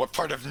 What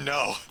part of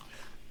no?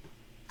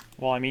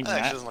 Well, I mean, It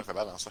actually doesn't look that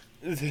bad, honestly.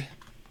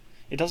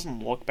 it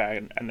doesn't look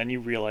bad, and then you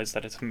realize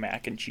that it's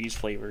mac and cheese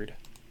flavored.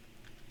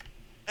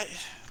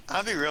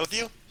 I'll be real with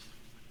you.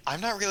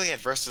 I'm not really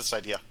adverse to this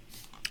idea.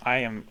 I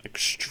am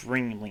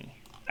extremely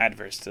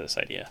adverse to this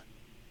idea.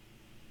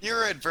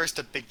 You're adverse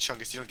to big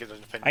chungus. You don't get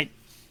an opinion.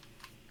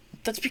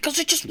 That's because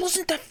it just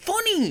wasn't that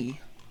funny!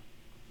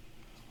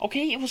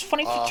 Okay, it was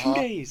funny for 2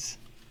 days.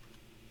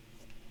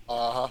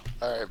 Alright,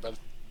 bud.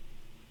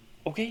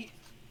 Okay?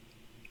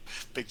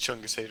 Big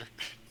chungus hater.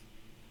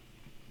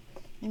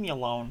 Leave me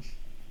alone.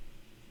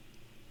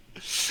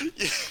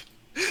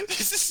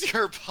 This is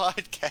your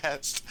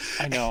podcast.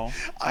 I know.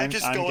 I'm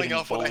just going getting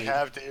off what I bullied.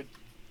 have, dude.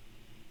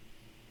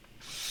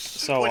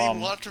 So, What do you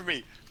want from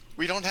me?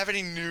 We don't have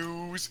any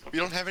news. We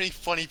don't have any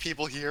funny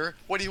people here.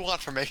 What do you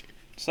want from me?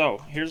 So,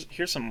 here's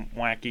some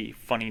wacky,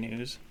 funny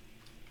news.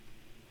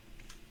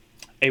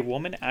 A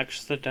woman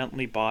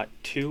accidentally bought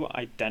two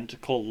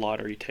identical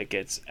lottery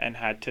tickets and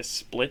had to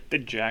split the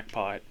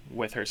jackpot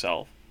with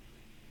herself.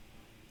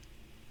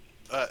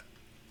 Uh,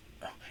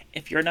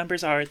 If your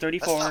numbers are that's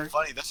 34... not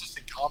funny. That's just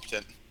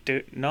incompetent.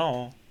 Dude,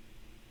 no.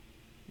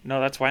 No,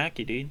 that's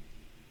wacky, dude.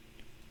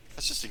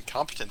 That's just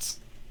incompetence.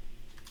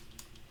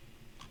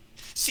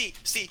 See,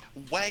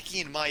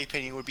 wacky in my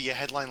opinion would be a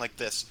headline like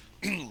this.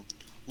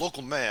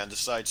 Local man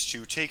decides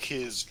to take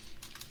his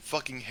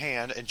fucking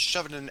hand and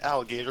shove it in an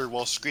alligator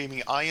while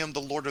screaming, "I am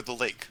the Lord of the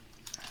Lake."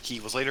 He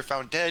was later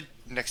found dead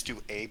next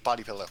to a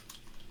body pillow.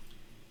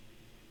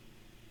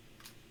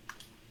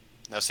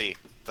 Now see,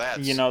 that's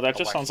You know, that a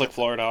just wacky sounds like headline.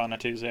 Florida on a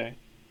Tuesday.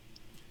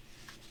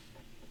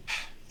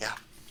 Yeah.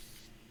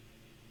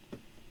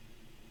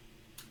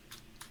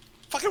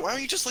 Fucking, why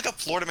don't you just look up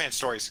Florida man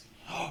stories?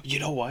 You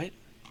know what?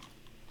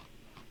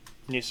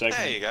 New segment.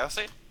 There you go,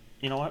 see?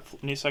 You know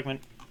what? New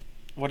segment.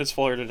 What has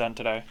Florida done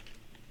today?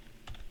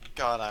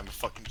 God, I'm a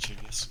fucking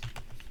genius.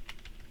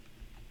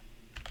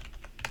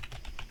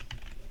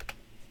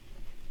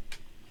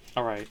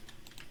 Alright.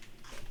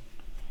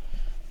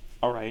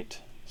 Alright.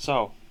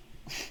 So.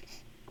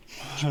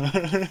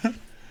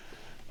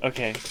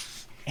 Okay.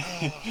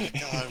 Oh,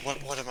 God,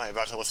 what am I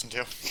about to listen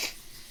to?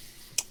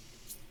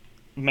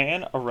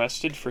 Man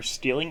arrested for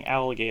stealing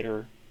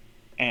alligator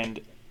and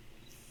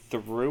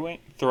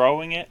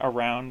throwing it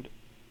around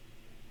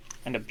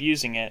and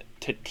abusing it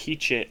to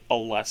teach it a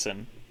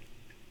lesson.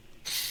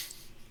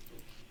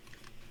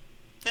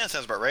 Yeah, that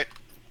sounds about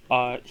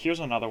right. Here's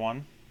another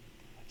one.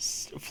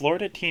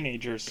 Florida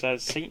teenager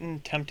says Satan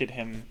tempted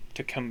him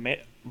to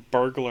commit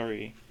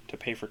burglary to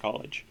pay for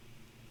college.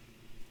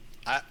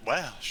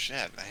 Well,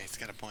 shit, he's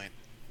got a point.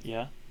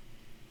 Yeah.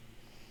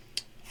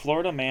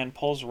 Florida man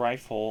pulls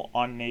rifle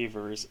on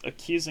neighbors,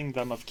 accusing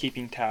them of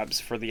keeping tabs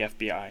for the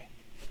FBI.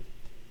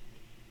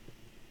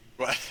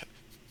 What?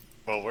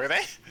 Well, were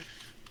they?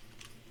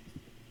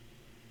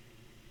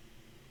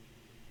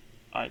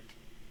 I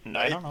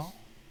Right? don't know.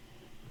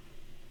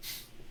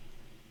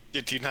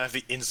 Do you not have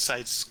the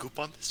inside scoop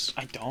on this?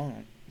 I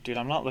don't. Dude,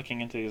 I'm not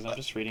looking into these. I'm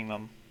just reading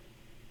them.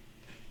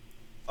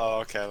 Oh,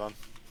 okay then.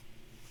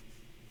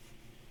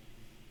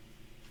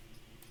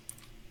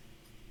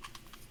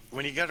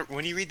 When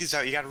you read these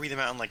out, you gotta read them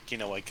out in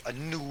like a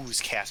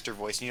newscaster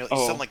voice. You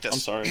Oh, sound like this. I'm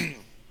sorry.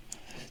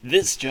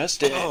 This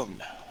just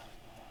in.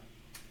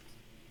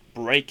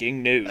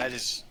 Breaking news. That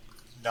is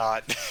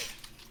not.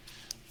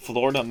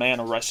 Florida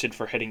man arrested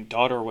for hitting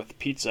daughter with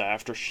pizza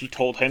after she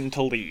told him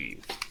to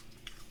leave.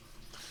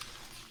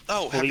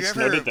 Oh, have you Police ever?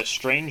 noted the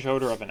strange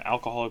odor of an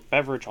alcoholic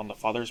beverage on the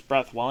father's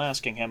breath while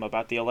asking him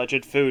about the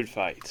alleged food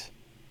fight.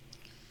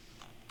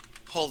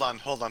 Hold on.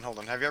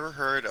 Have you ever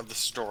heard of the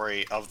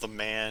story of the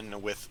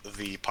man with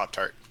the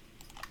Pop-Tart?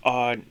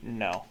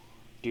 No.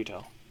 Do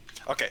tell.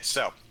 Okay,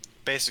 so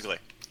basically,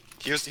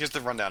 here's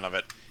the rundown of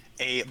it.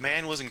 A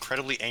man was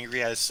incredibly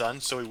angry at his son,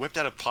 so he whipped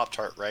out a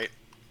Pop-Tart, right?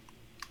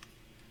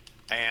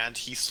 And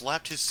he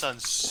slapped his son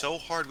so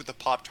hard with the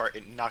Pop-Tart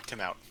it knocked him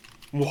out.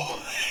 Whoa.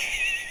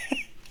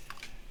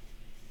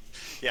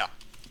 Yeah.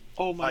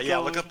 Oh my god. Yeah,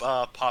 look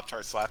up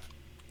Pop-Tart slap.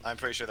 I'm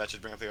pretty sure that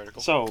should bring up the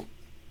article. So,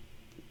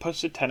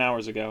 posted 10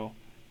 hours ago,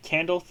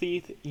 candle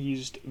thief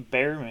used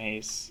bear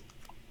mace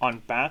on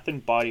Bath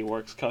and Body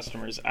Works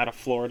customers at a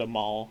Florida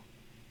mall.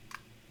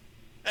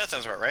 That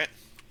sounds about right.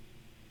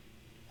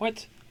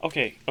 What?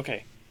 Okay.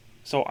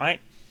 So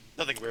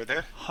Nothing weird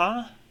there.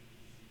 Huh?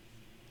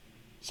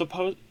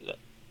 Suppose...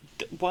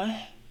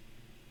 what?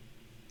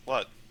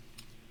 What?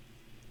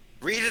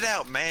 Read it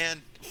out,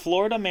 man!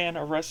 Florida man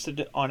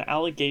arrested on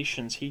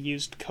allegations he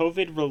used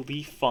COVID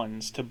relief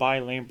funds to buy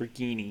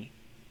Lamborghini.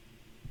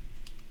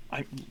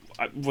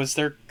 Was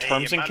there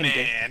terms and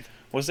conditions?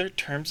 Was there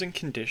terms and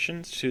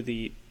conditions to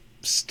the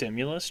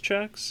stimulus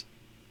checks?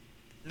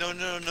 No.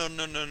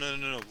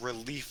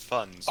 Relief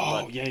funds.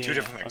 Oh, but yeah. Two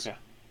different things. Okay.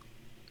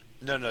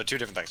 No, two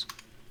different things.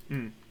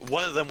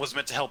 One of them was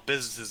meant to help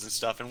businesses and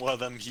stuff, and one of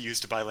them he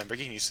used to buy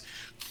Lamborghinis.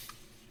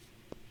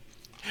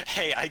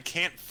 Hey, I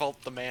can't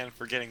fault the man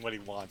for getting what he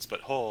wants,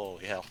 but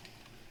holy hell.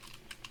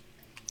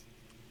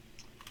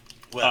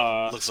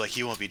 Well, looks like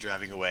he won't be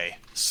driving away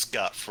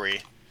scot-free.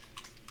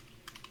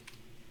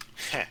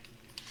 Heh.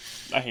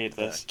 I hate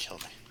this. Kill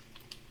me.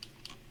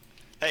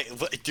 Hey,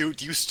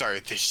 dude, you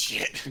started this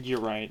shit. You're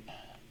right.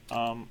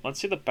 Let's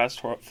see the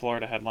best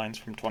Florida headlines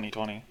from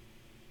 2020.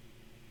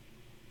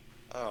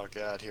 Oh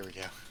god, here we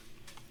go.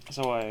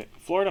 So,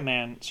 Florida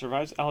man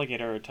survives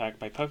alligator attack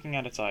by poking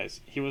out its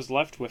eyes. He was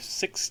left with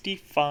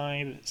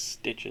 65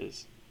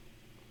 stitches.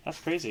 That's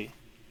crazy.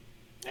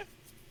 Yeah.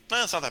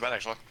 No, it's not that bad,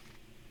 actually.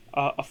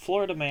 A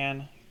Florida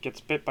man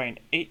gets bit by an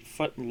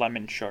 8-foot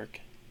lemon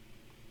shark.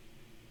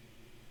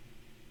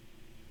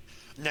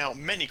 Now,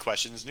 many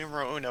questions.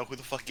 Numero uno, who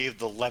the fuck gave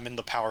the lemon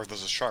the power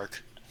as a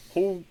shark?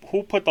 Who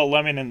put the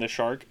lemon in the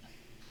shark?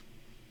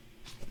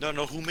 No,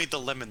 who made the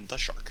lemon the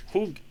shark?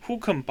 Who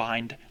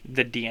combined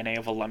the DNA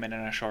of a lemon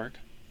and a shark?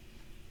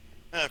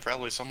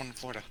 Probably someone in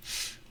Florida.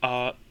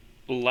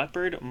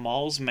 Leopard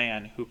mauls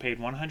man who paid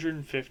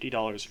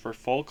 $150 for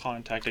full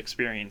contact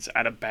experience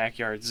at a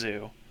backyard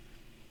zoo.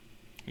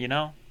 You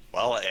know?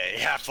 Well,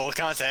 yeah, full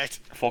contact.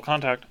 Full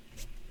contact.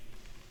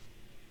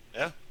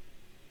 Yeah.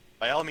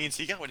 By all means,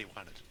 he got what he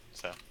wanted.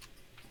 So.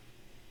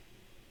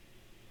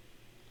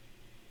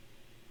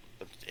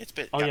 It's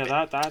been. Oh Got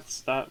yeah,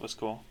 bit. that was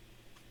cool.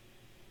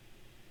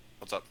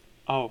 What's up?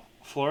 Oh,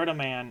 Florida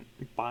man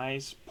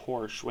buys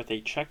Porsche with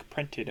a check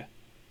printed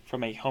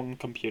from a home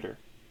computer.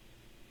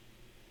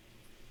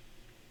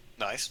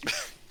 Nice.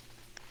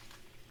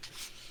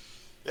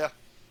 Yeah.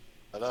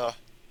 But,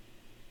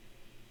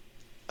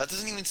 that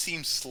doesn't even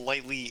seem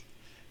slightly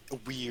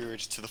weird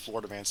to the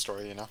Florida man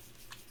story, you know?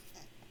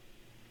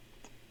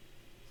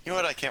 You know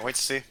what I can't wait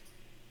to see?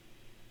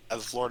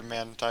 As a Florida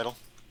man title?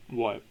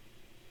 What?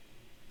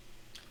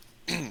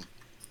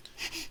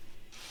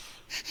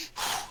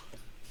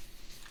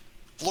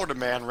 Florida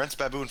man rents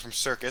baboon from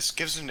circus,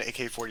 gives him an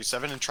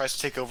AK-47, and tries to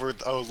take over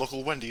a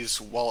local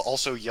Wendy's while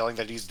also yelling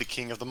that he's the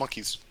king of the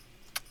monkeys.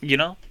 You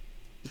know,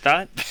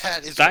 that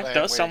That is what I that am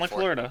does sound waiting like for.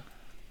 Florida.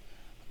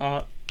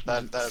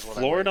 That is what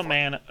I'm Florida waiting for.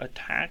 man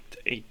attacked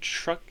a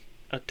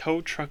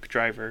tow truck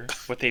driver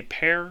with a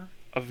pair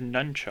of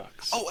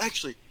nunchucks. Oh,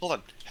 actually, hold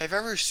on. Have you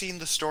ever seen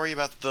the story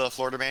about the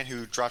Florida man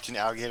who dropped an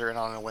alligator in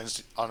on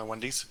a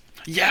Wendy's?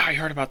 Yeah, I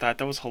heard about that.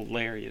 That was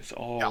hilarious.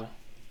 Oh, Yeah.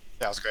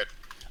 That was great.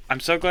 I'm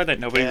so glad that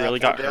nobody Yeah, really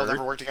poor got Dale hurt.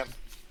 never worked again.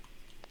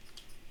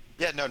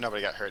 Yeah, no,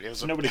 nobody got hurt. It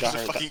was a, Nobody it got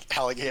was a hurt. fucking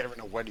alligator in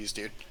a Wendy's,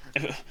 dude.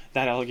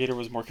 That alligator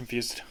was more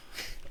confused.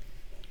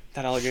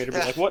 That alligator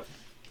was Yeah. like, "What?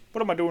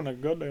 What am I doing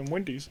at goddamn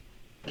Wendy's?"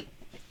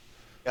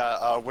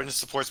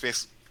 Witness reports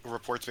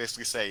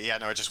basically say, yeah,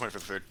 no, I just went for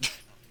the food.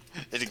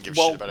 They didn't give a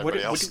Well, shit about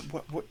everybody else.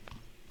 what?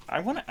 I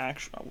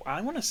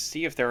want to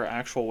see if there are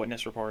actual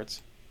witness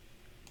reports.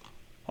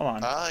 Hold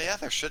on. Yeah,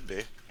 there should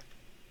be.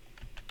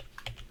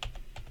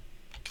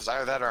 Because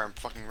either that or I'm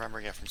fucking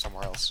remembering it from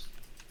somewhere else.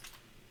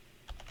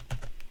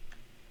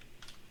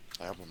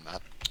 I hope I'm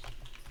not.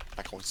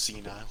 I'm going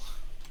senile.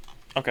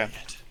 Okay.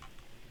 Shit.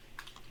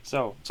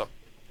 So. So-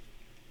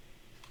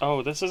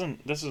 Oh, this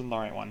isn't the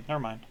right one. Never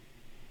mind.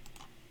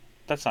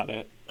 That's not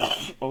it.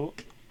 Oh.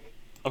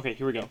 Okay,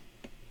 here we go.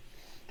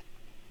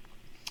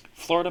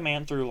 Florida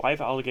man threw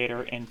live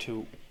alligator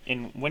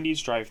in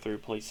Wendy's drive-thru,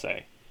 police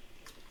say.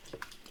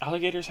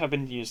 Alligators have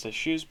been used as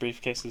shoes,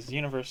 briefcases,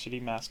 university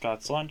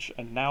mascots' lunch,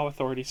 and now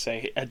authorities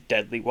say a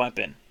deadly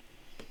weapon.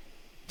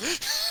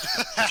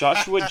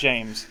 Joshua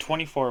James,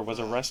 24, was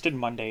arrested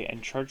Monday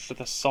and charged with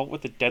assault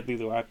with a deadly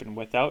weapon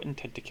without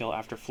intent to kill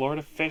after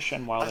Florida Fish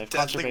and A Wildlife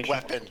deadly Conservation,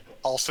 weapon,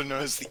 also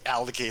known as the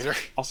alligator.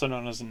 also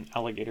known as an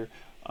alligator,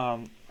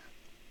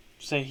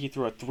 say he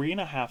threw a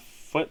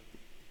 3.5-foot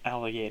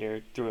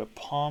alligator through a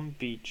Palm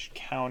Beach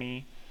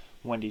County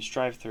Wendy's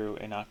drive-thru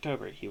in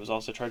October. He was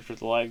also charged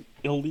with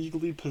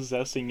illegally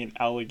possessing an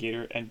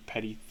alligator and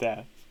petty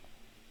theft.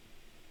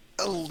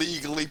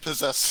 Illegally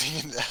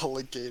possessing an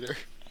alligator.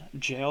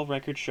 Jail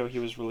records show he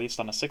was released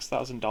on a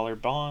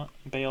 $6,000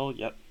 bail,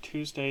 yet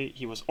Tuesday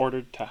he was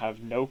ordered to have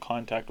no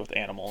contact with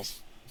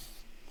animals.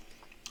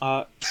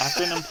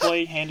 After an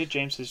employee handed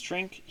James his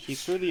drink, he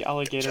threw the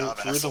alligator Good job,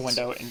 through the assholes.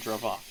 window and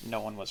drove off. No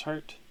one was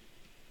hurt.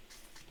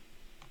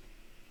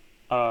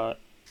 I'm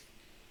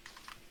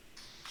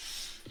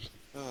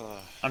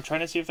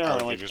trying to see if there are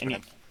like Alligators, any.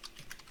 man.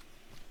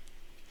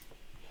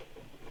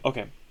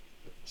 Okay,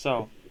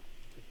 so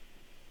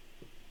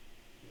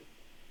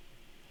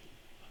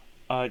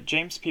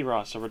James P.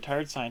 Ross, a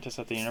retired scientist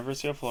at the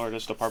University of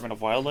Florida's Department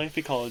of Wildlife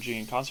Ecology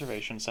and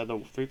Conservation, said the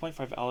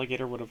 3.5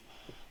 alligator would have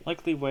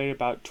likely weighed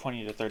about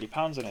 20 to 30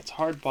 pounds, and its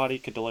hard body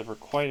could deliver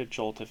quite a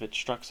jolt if it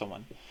struck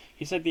someone.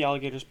 He said the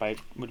alligator's bite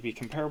would be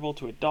comparable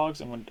to a dog's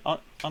and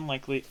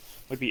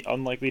would be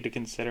unlikely to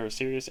consider a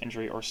serious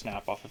injury or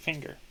snap off a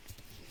finger,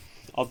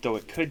 although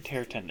it could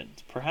tear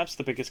tendons. Perhaps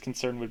the biggest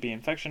concern would be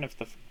infection if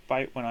the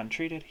bite went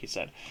untreated, he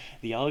said.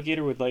 The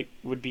alligator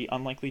would be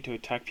unlikely to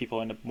attack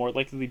people and more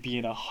likely be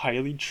in a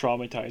highly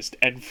traumatized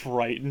and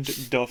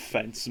frightened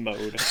defense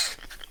mode.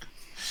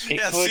 It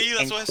Yeah, could, see,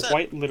 that's and what I said.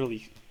 quite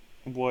literally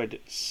would,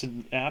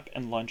 snap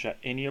and lunge at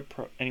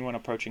anyone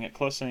approaching it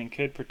closely and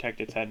could protect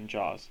its head and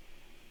jaws.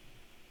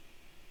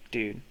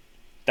 Dude,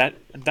 that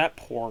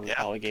poor Yeah.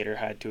 alligator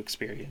had to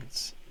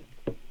experience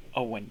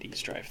a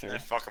Wendy's drive-thru. Yeah,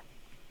 fuck 'em.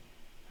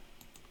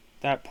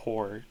 That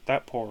poor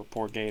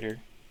gator.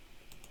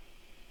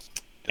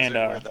 Is And, it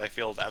weird that I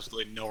feel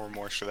absolutely no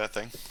remorse for that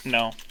thing?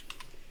 No.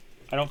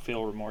 I don't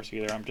feel remorse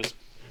either. I'm just,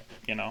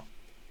 you know.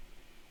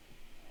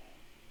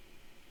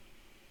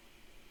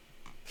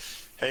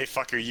 Hey,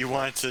 fucker, you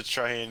wanted to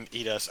try and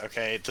eat us,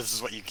 okay? This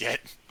is what you get.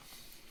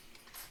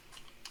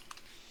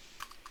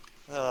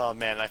 Oh,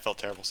 man, I felt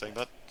terrible saying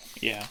that.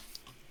 Yeah.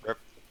 Rip.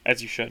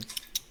 As you should.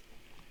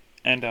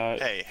 And,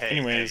 Hey,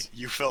 anyways,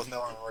 you felt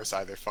no remorse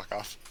either, fuck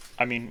off.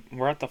 I mean,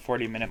 we're at the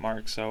 40-minute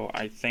mark, so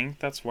I think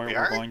that's where We we're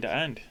are? going to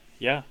end.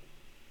 Yeah.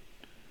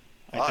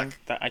 Fuck.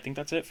 I think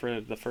that's it for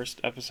the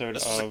first episode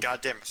This was a of...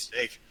 goddamn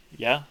mistake.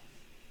 Yeah.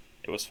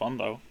 It was fun,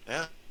 though.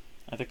 Yeah.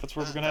 I think that's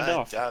where we're going to end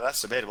off.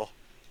 That's debatable.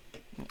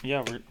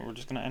 Yeah, we're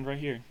just going to end right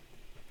here.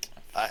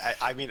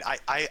 I mean,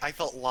 I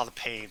felt a lot of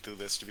pain through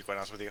this, to be quite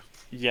honest with you.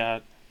 Yeah.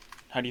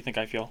 How do you think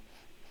I feel?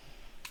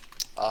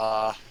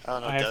 I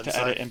don't know. I have dead to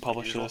edit inside, and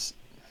publish usual. this.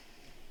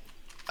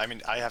 I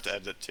mean, I have to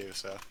edit it too,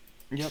 so.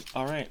 Yep.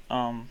 All right.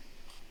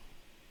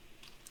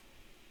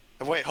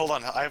 Wait, hold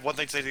on. I have one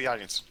thing to say to the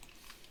audience.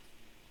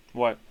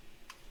 What?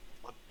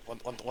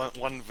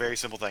 One very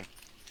simple thing.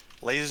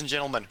 Ladies and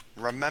gentlemen,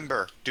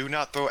 remember, do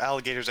not throw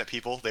alligators at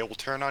people. They will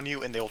turn on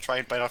you and they will try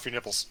and bite off your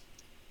nipples.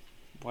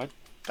 What?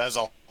 That is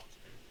all.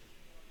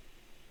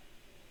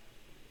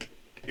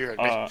 You heard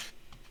me.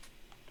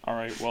 All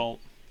right. Well,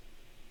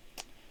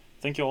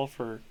 thank you all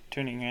for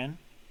tuning in.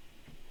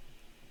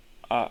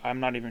 I'm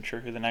not even sure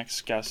who the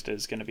next guest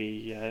is going to be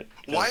yet.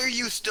 Why are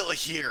you still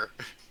here?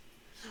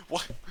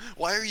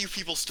 Why are you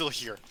people still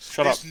here?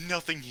 Shut There's up.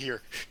 nothing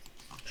here.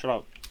 Shut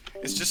up.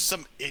 It's just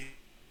some.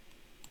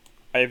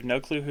 I have no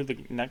clue who the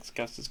next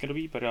guest is going to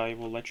be, but I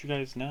will let you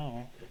guys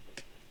know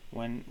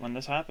when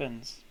this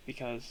happens,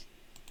 because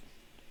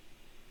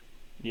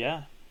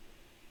yeah.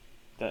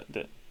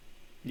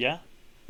 Yeah.